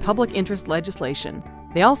rights and public interest legislation.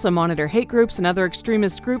 They also monitor hate groups and other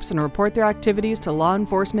extremist groups and report their activities to law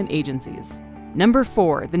enforcement agencies. Number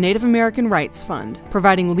 4, the Native American Rights Fund,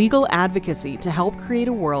 providing legal advocacy to help create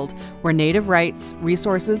a world where Native rights,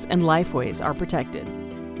 resources, and lifeways are protected.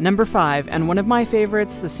 Number 5, and one of my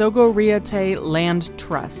favorites, the Sogo Riate Land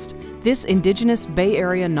Trust. This Indigenous Bay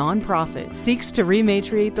Area nonprofit seeks to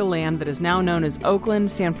rematriate the land that is now known as Oakland,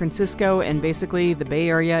 San Francisco, and basically the Bay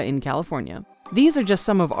Area in California. These are just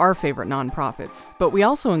some of our favorite nonprofits, but we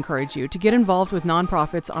also encourage you to get involved with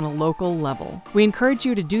nonprofits on a local level. We encourage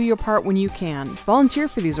you to do your part when you can. Volunteer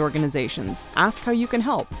for these organizations. Ask how you can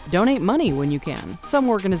help. Donate money when you can. Some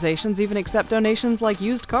organizations even accept donations like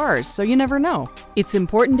used cars, so you never know. It's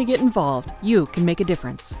important to get involved. You can make a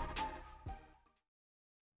difference.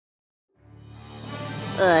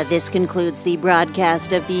 This concludes the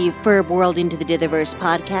broadcast of the Furb World Into the Ditherverse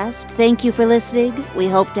podcast. Thank you for listening. We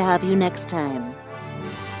hope to have you next time.